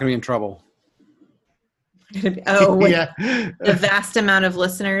I'm not going to be in trouble. Oh, with Yeah. the vast amount of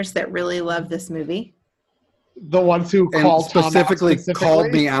listeners that really love this movie. The ones who And called specifically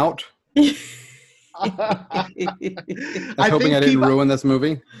called me out. I was hoping I didn't ruin this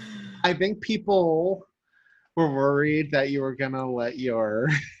movie. I think people were worried that you were going to let your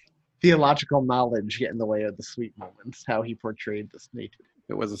theological knowledge get in the way of the sweet moments, how he portrayed this native.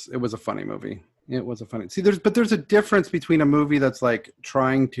 It was a funny movie. It was a funny. See, there's a difference between a movie that's like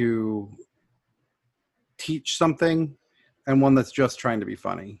trying to teach something and one that's just trying to be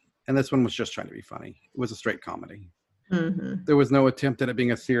funny. And this one was just trying to be funny. It was a straight comedy. Mm-hmm. There was no attempt at it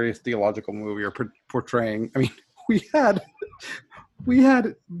being a serious theological movie or portraying. I mean, we had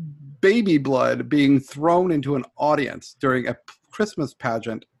baby blood being thrown into an audience during a Christmas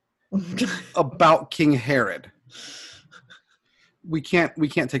pageant about King Herod. We can't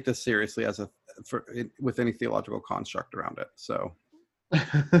take this seriously with any theological construct around it. So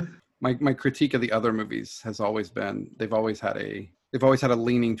my critique of the other movies has always been they've always had a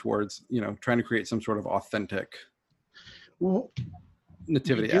leaning towards, trying to create some sort of authentic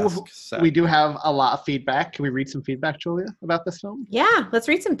nativity-esque set. We do have a lot of feedback. Can we read some feedback, Julia, about this film? Yeah, let's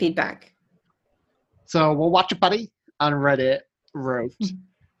read some feedback. So we'll watch it, buddy, on Reddit wrote.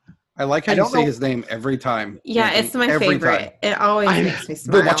 I like how you say his name every time. Yeah, it's my favorite. Time. It always makes me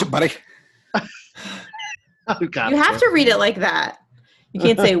smile. We'll watch it, buddy. You have to read it like that. You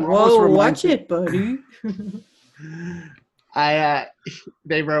can't say, whoa, watch it, buddy.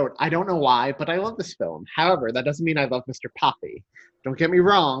 They wrote, I don't know why, but I love this film. However, that doesn't mean I love Mr. Poppy. Don't get me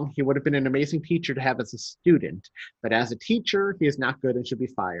wrong, he would have been an amazing teacher to have as a student, but as a teacher, he is not good and should be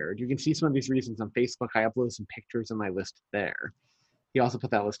fired. You can see some of these reasons on Facebook. I uploaded some pictures in my list there. He also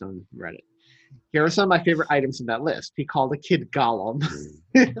put that list on Reddit. Here are some of my favorite items in that list. He called a kid Gollum.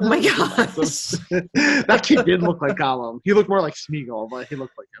 Oh my gosh. That kid did look like Gollum. He looked more like Smeagol, but he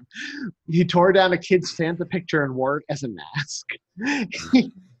looked like him. He tore down a kid's Santa picture and wore it as a mask.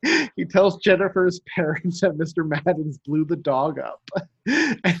 He tells Jennifer's parents that Mr. Maddens blew the dog up.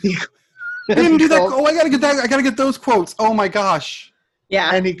 And he didn't do that. Oh, I gotta get those quotes. Oh my gosh.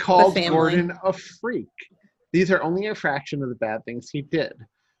 Yeah. And he called Gordon a freak. These are only a fraction of the bad things he did.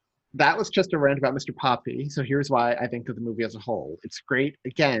 That was just a rant about Mr. Poppy, so here's why I think of the movie as a whole. It's great.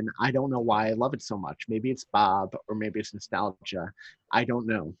 Again, I don't know why I love it so much. Maybe it's Bob, or maybe it's nostalgia. I don't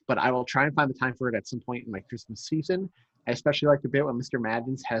know. But I will try and find the time for it at some point in my Christmas season. I especially like the bit when Mr.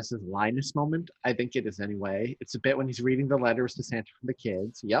 Maddens has his Linus moment. I think it is anyway. It's a bit when he's reading the letters to Santa from the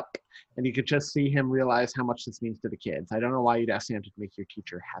kids. Yep. And you could just see him realize how much this means to the kids. I don't know why you'd ask Santa to make your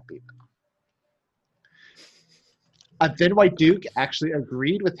teacher happy, though. Then White Duke actually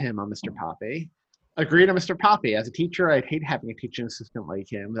agreed with him on Mr. Poppy. Agreed on Mr. Poppy. As a teacher, I'd hate having a teaching assistant like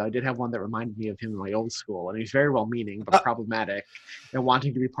him, though I did have one that reminded me of him in my old school, and he's very well-meaning but problematic and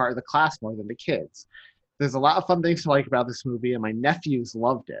wanting to be part of the class more than the kids. There's a lot of fun things to like about this movie, and my nephews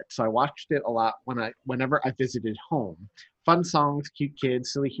loved it, so I watched it a lot whenever I visited home. Fun songs, cute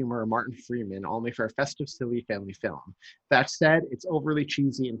kids, silly humor, Martin Freeman, all made for a festive, silly family film. That said, it's overly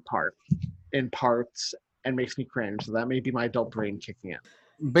cheesy in parts, and makes me cringe. So that may be my adult brain kicking in.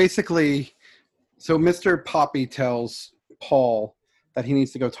 Basically, so Mr. Poppy tells Paul that he needs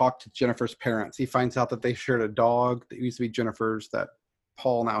to go talk to Jennifer's parents. He finds out that they shared a dog that used to be Jennifer's that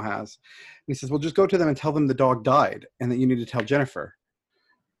Paul now has. And he says, well, just go to them and tell them the dog died and that you need to tell Jennifer.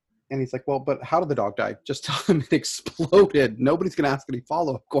 And he's like, well, but how did the dog die? Just tell them it exploded. Nobody's going to ask any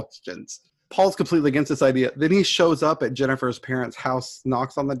follow-up questions. Paul's completely against this idea. Then he shows up at Jennifer's parents' house,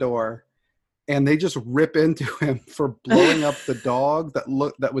 knocks on the door, and they just rip into him for blowing up the dog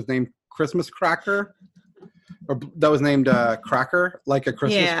that was named Christmas Cracker, or that was named Cracker, like a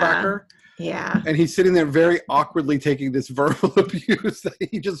Christmas cracker. Yeah. And he's sitting there very awkwardly taking this verbal abuse that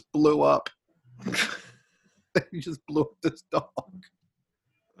he just blew up. He just blew up this dog.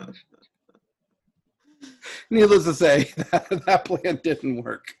 Needless to say, that plan didn't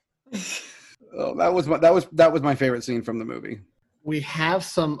work. Oh, that was my favorite scene from the movie. We have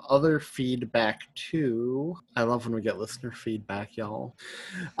some other feedback, too. I love when we get listener feedback, y'all.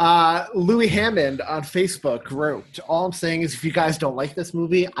 Louis Hammond on Facebook wrote, all I'm saying is if you guys don't like this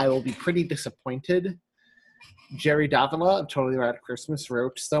movie, I will be pretty disappointed. Jerry Davila, I'm totally right at Christmas,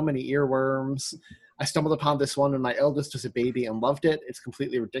 wrote, so many earworms. I stumbled upon this one when my eldest was a baby and loved it. It's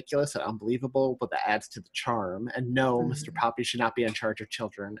completely ridiculous and unbelievable, but that adds to the charm. And no, Mr. Poppy should not be in charge of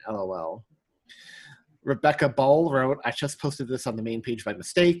children, LOL. Rebecca Ball wrote, I just posted this on the main page by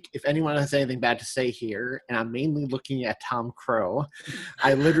mistake. If anyone has anything bad to say here, and I'm mainly looking at Tom Crow,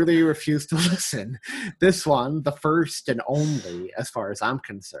 I literally refuse to listen. This one, the first and only, as far as I'm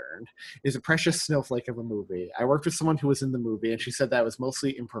concerned, is a precious snowflake of a movie. I worked with someone who was in the movie, and she said that it was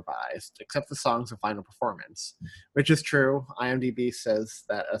mostly improvised, except the songs and final performance, which is true. IMDb says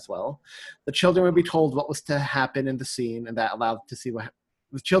that as well. The children would be told what was to happen in the scene, and that allowed to see what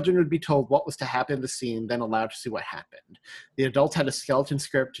the children would be told what was to happen in the scene, then allowed to see what happened. The adults had a skeleton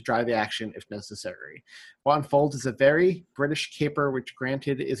script to drive the action if necessary. What unfolds is a very British caper, which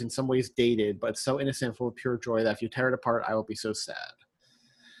granted is in some ways dated, but so innocent, full of pure joy that if you tear it apart, I will be so sad.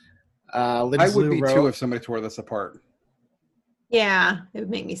 I would be too if somebody tore this apart. Yeah, it would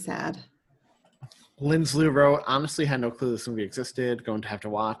make me sad. Linslew wrote, honestly had no clue this movie existed. Going to have to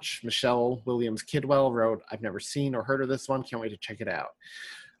watch. Michelle Williams Kidwell wrote, I've never seen or heard of this one. Can't wait to check it out.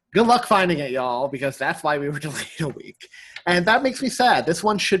 Good luck finding it, y'all, because that's why we were delayed a week. And that makes me sad. This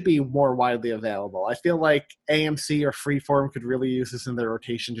one should be more widely available. I feel like AMC or Freeform could really use this in their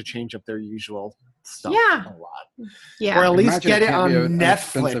rotation to change up their usual stuff a lot. Yeah. Or at least get it on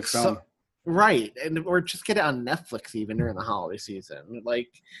Netflix. Right, or just get it on Netflix even during the holiday season.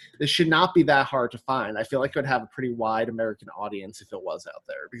 Like, this should not be that hard to find. I feel like it would have a pretty wide American audience if it was out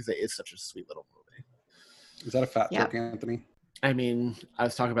there, because it is such a sweet little movie. Is that a fat joke, Anthony? I mean, I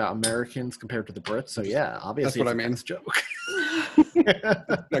was talking about Americans compared to the Brits, so yeah, obviously that's what I mean. Joke.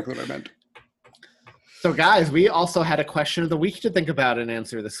 Exactly what I meant. So guys, we also had a question of the week to think about and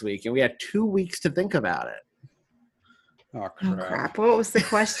answer this week, and we had 2 weeks to think about it. Oh crap. What was the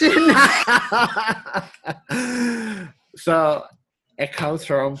question? So it comes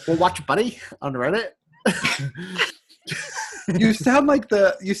from We'll Watch Buddy on Reddit. You sound like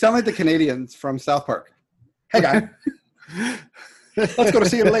the Canadians from South Park. Hey guy. Let's go to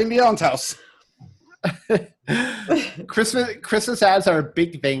see Elaine Dion's house. Christmas ads are a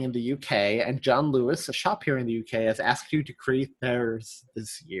big thing in the UK, and John Lewis, a shop here in the UK, has asked you to create theirs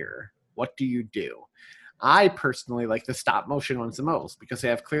this year. What do you do? I personally like the stop motion ones the most because they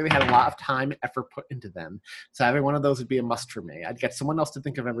have clearly had a lot of time and effort put into them. So having one of those would be a must for me. I'd get someone else to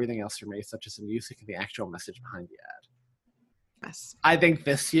think of everything else for me, such as the music and the actual message behind the ad. Yes. I think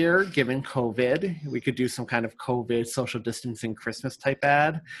this year, given COVID, we could do some kind of COVID social distancing Christmas type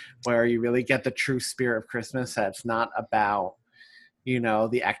ad where you really get the true spirit of Christmas. That's not about,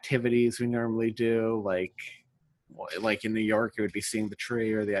 the activities we normally do, like in New York, it would be seeing the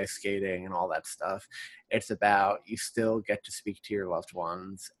tree or the ice skating and all that stuff. It's about you still get to speak to your loved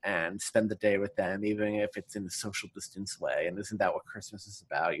ones and spend the day with them, even if it's in a social distance way. And isn't that what Christmas is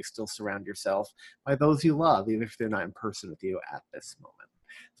about? You still surround yourself by those you love, even if they're not in person with you at this moment.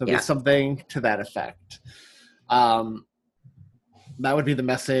 So there's something to that effect. That would be the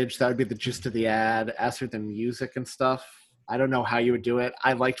message. That would be the gist of the ad. As for the music and stuff, I don't know how you would do it.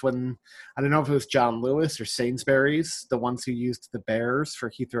 I liked when, I don't know if it was John Lewis or Sainsbury's, the ones who used the bears for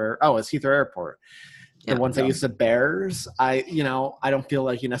Heathrow. Oh, it's Heathrow Airport. The ones that use the bears. I don't feel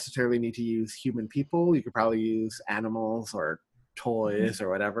like you necessarily need to use human people. You could probably use animals or toys or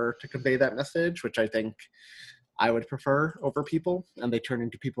whatever to convey that message, which I think I would prefer over people. And they turn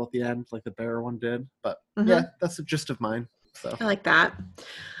into people at the end, like the bear one did. But yeah, that's the gist of mine. So I like that.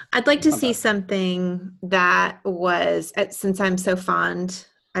 I'd like to see something that was, since I'm so fond,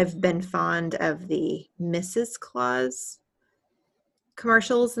 I've been fond of the Mrs. Claus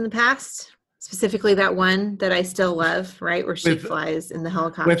commercials in the past, specifically that one that I still love, right, where she flies in the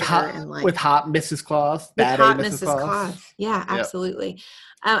helicopter with hot Mrs. Claus, with hot Mrs. Claus. Yeah, absolutely.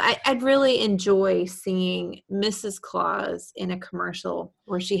 I'd really enjoy seeing Mrs. Claus in a commercial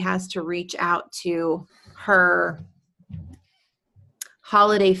where she has to reach out to her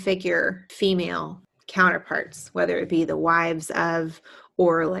holiday figure female counterparts, whether it be the wives of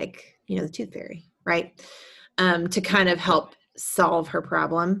or the Tooth Fairy, right? To kind of help solve her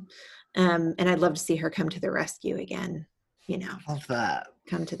problem. And I'd love to see her come to the rescue again, Love that.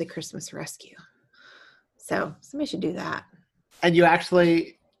 Come to the Christmas rescue. So somebody should do that. And you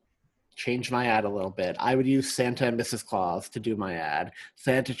actually changed my ad a little bit. I would use Santa and Mrs. Claus to do my ad.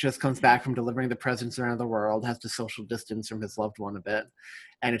 Santa just comes back from delivering the presents around the world, has to social distance from his loved one a bit.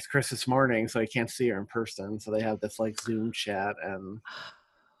 And it's Christmas morning, so he can't see her in person. So they have this Zoom chat and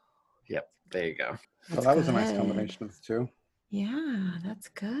yep, there you go. Well, that was a nice combination of the two. Yeah, that's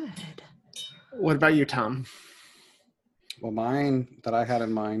good. What about you, Tom? Well, mine that I had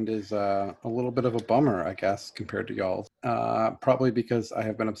in mind is a little bit of a bummer, I guess, compared to y'all's. Probably because I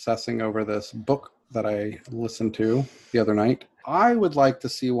have been obsessing over this book that I listened to the other night. I would like to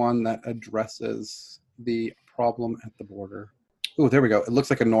see one that addresses the problem at the border. Oh, there we go. It looks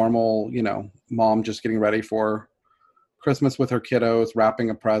like a normal, mom just getting ready for Christmas with her kiddos, wrapping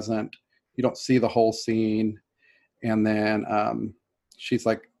a present. You don't see the whole scene. And then she's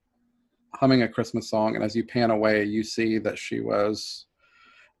like humming a Christmas song. And as you pan away, you see that she was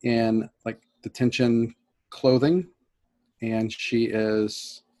in like detention clothing and she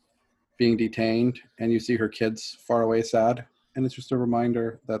is being detained, and you see her kids far away sad. And it's just a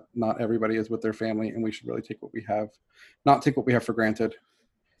reminder that not everybody is with their family, and we should really not take what we have for granted,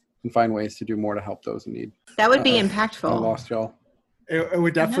 and find ways to do more to help those in need. That would be impactful. I lost y'all. It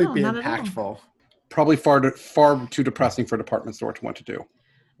would definitely be impactful. Probably far too depressing for a department store to want to do.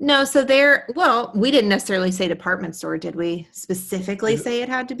 No, so we didn't necessarily say department store, did we specifically say it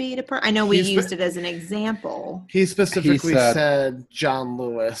had to be department? I know we used it as an example. He specifically said John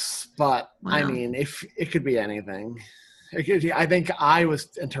Lewis, but wow. I mean, if it could be anything. I think I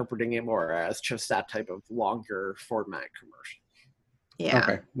was interpreting it more as just that type of longer format commercial. Yeah.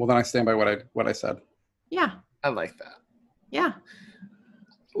 Okay. Well, then I stand by what I said. Yeah. I like that. Yeah.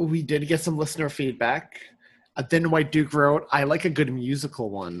 We did get some listener feedback. Thin White Duke wrote, I like a good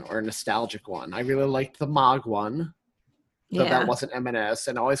musical one or a nostalgic one. I really liked the Mog one, though that wasn't M&S,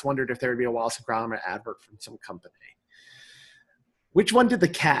 and always wondered if there would be a Wallace and Gromit advert from some company. Which one did the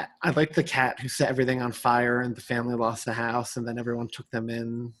cat? I liked the cat who set everything on fire and the family lost the house and then everyone took them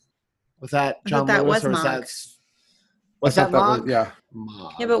in. Was that John Lewis? Was that Mog? Yeah.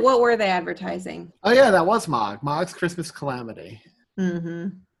 Mog. Yeah, but what were they advertising? Oh, yeah, that was Mog. Mog's Christmas Calamity. Mm-hmm.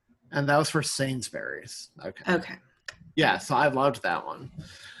 And that was for Sainsbury's. Okay. Yeah, so I loved that one.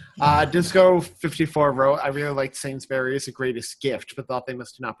 Disco54 wrote, I really liked Sainsbury's, the greatest gift, but thought they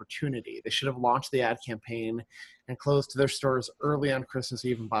missed an opportunity. They should have launched the ad campaign and closed their stores early on Christmas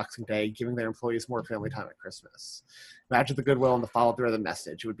Eve and Boxing Day, giving their employees more family time at Christmas. Imagine the goodwill and the follow-through of the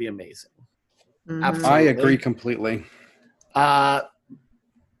message. It would be amazing. Mm-hmm. Absolutely. I agree completely.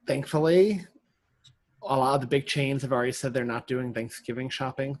 Thankfully, a lot of the big chains have already said they're not doing Thanksgiving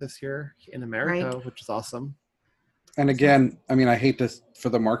shopping this year in America, which is awesome. And again, I mean, I hate this for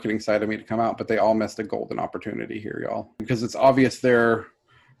the marketing side of me to come out, but they all missed a golden opportunity here, y'all. Because it's obvious their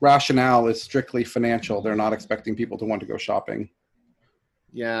rationale is strictly financial. They're not expecting people to want to go shopping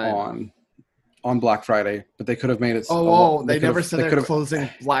on Black Friday, but they could have made it. They never said they're closing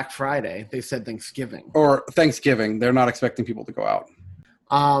Black Friday. They said Thanksgiving. Or Thanksgiving. They're not expecting people to go out.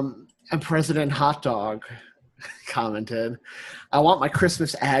 And President Hot Dog commented, I want my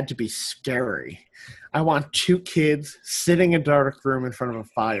Christmas ad to be scary. I want two kids sitting in a dark room in front of a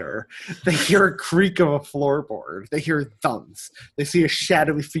fire. They hear a creak of a floorboard. They hear thumps. They see a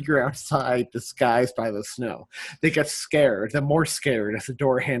shadowy figure outside disguised by the snow. They get scared, then more scared as the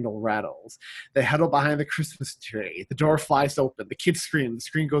door handle rattles. They huddle behind the Christmas tree. The door flies open. The kids scream. The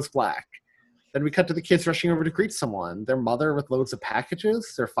screen goes black. Then we cut to the kids rushing over to greet someone. Their mother with loads of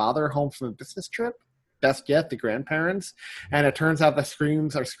packages. Their father home from a business trip. Best yet, the grandparents. And it turns out the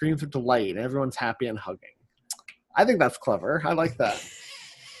screams are screams of delight. And everyone's happy and hugging. I think that's clever. I like that.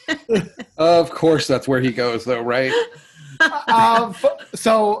 Of course, that's where he goes, though, right?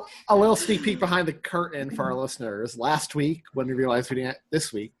 So a little sneak peek behind the curtain for our listeners. Last week, when we realized we didn't,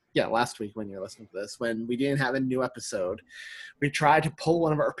 last week when you're listening to this, when we didn't have a new episode, we tried to pull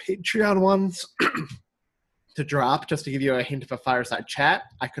one of our Patreon ones to drop, just to give you a hint of a fireside chat.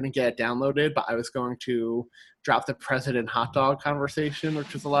 I couldn't get it downloaded, but I was going to drop the President Hot Dog conversation,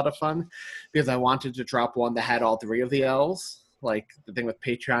 which was a lot of fun, because I wanted to drop one that had all three of the elves. Like, the thing with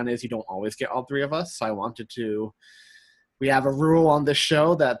Patreon is you don't always get all three of us, so I wanted to... We have a rule on this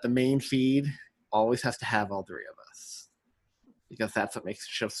show that the main feed always has to have all three of us, because that's what makes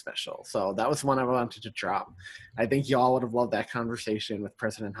the show special. So that was one I wanted to drop. I think y'all would have loved that conversation with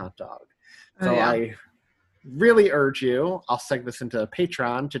President Hot Dog. So I really urge you, I'll seg this into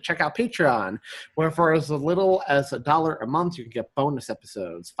Patreon, to check out Patreon, where for as little as $1 a month, you can get bonus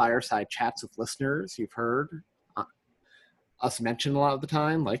episodes, fireside chats with listeners you've heard us mention a lot of the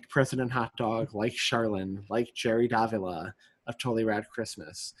time, like President Hot Dog, like Charlene, like Jerry Davila of Totally Rad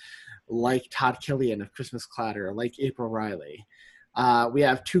Christmas, like Todd Killian of Christmas Clatter, like April Riley. We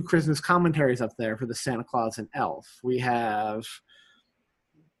have 2 Christmas commentaries up there for the Santa Claus and Elf. We have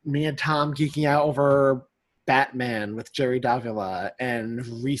me and Tom geeking out over Batman with Jerry Davila and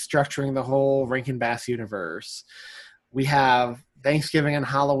restructuring the whole Rankin Bass universe. We have Thanksgiving and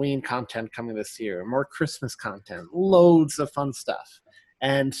Halloween content coming this year, more Christmas content, loads of fun stuff.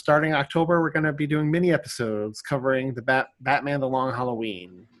 And starting October, we're going to be doing mini episodes covering the Batman The Long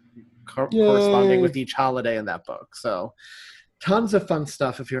Halloween, corresponding with each holiday in that book. So tons of fun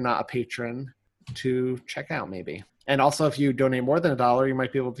stuff if you're not a patron. to check out maybe. And also, if you donate more than $1, you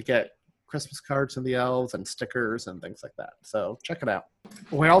might be able to get Christmas cards from the elves and stickers and things like that. So check it out.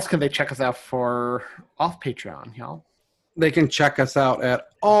 Where else can they check us out for off Patreon, y'all? They can check us out at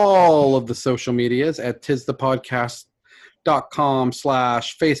all of the social medias at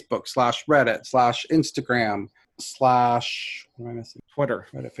tisthepodcast.com/Facebook/Reddit/Instagram Twitter.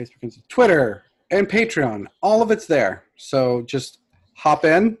 Reddit, Facebook, Twitter, and Patreon. All of it's there. So just hop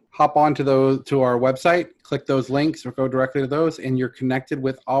onto our website, click those links or go directly to those, and you're connected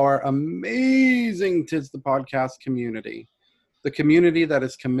with our amazing Tis the Podcast community. The community that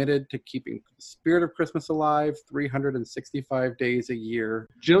is committed to keeping the spirit of Christmas alive 365 days a year.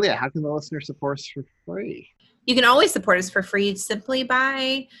 Julia, how can the listener support us for free? You can always support us for free simply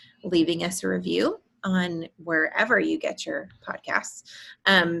by leaving us a review on wherever you get your podcasts,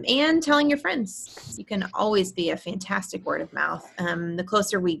 and telling your friends. You can always be a fantastic word of mouth. The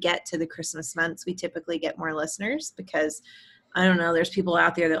closer we get to the Christmas months, we typically get more listeners because, I don't know, there's people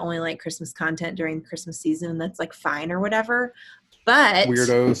out there that only like Christmas content during the Christmas season, and that's like fine or whatever. But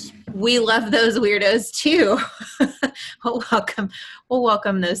weirdos. We love those weirdos too. We'll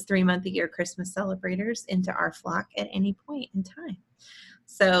welcome those 3-month-a-year Christmas celebrators into our flock at any point in time.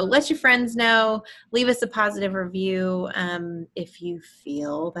 So let your friends know. Leave us a positive review if you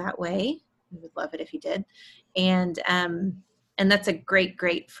feel that way. We would love it if you did. And that's a great,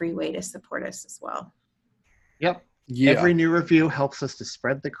 great free way to support us as well. Yep. Yeah. Every new review helps us to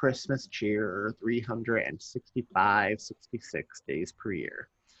spread the Christmas cheer 66 days per year.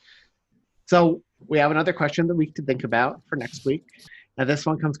 So we have another question of the week to think about for next week. Now this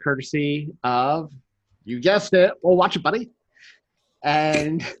one comes courtesy of, you guessed it, well, watch it, buddy.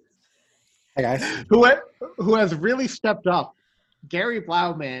 And hey guys, who has really stepped up. Gary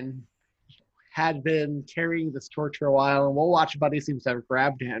Blauman had been carrying this torch for a while, and We'll Watch Buddy seems to have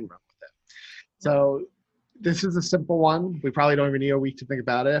grabbed and run with it. So this is a simple one. We probably don't even need a week to think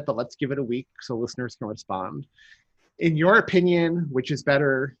about it, but let's give it a week so listeners can respond. In your opinion, which is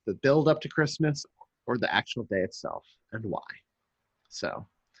better, the build up to Christmas or the actual day itself, and why? So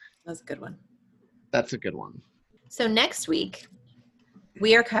that's a good one. That's a good one. So next week,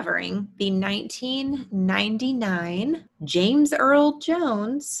 we are covering the 1999 James Earl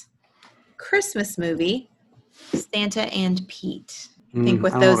Jones Christmas movie, Santa and Pete. I think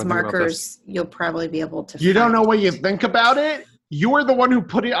with those markers, you'll probably be able to You don't know what you think about it? You are the one who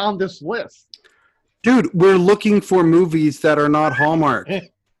put it on this list. Dude, we're looking for movies that are not Hallmark.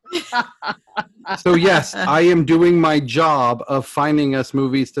 So yes, I am doing my job of finding us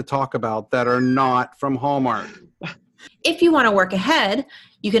movies to talk about that are not from Hallmark. If you want to work ahead,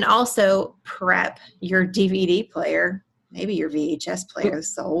 you can also prep your DVD player, maybe your VHS player, this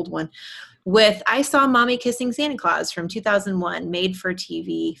is the old one, with I Saw Mommy Kissing Santa Claus from 2001,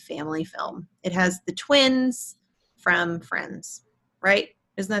 made-for-TV family film. It has the twins from Friends, right?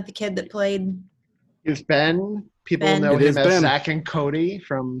 Isn't that the kid that played? It's Ben. People know him as Zach and Cody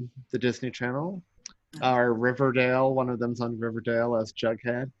from the Disney Channel. Or Riverdale. One of them's on Riverdale as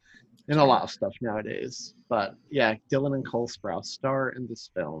Jughead. And a lot of stuff nowadays. But yeah, Dylan and Cole Sprouse star in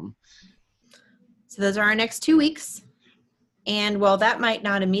this film. So those are our next 2 weeks. And while that might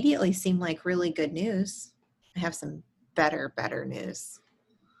not immediately seem like really good news, I have some better news.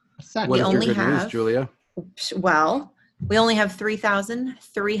 What is your good news, Julia? Well, we only have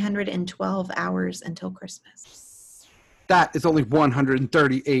 3,312 hours until Christmas. That is only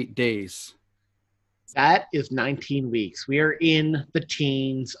 138 days. That is 19 weeks. We are in the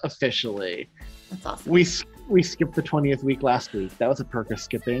teens officially. That's awesome. We skipped the 20th week last week. That was a perk of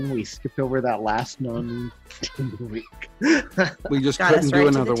skipping. We skipped over that last week. We just couldn't do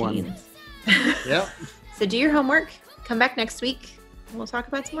another one. Yep. So do your homework. Come back next week, and we'll talk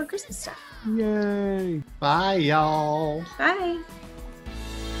about some more Christmas stuff. Yay. Bye, y'all. Bye.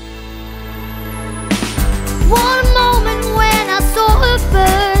 One moment when I saw her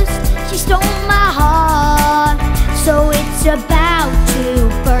first, she stole my heart. So it's a bad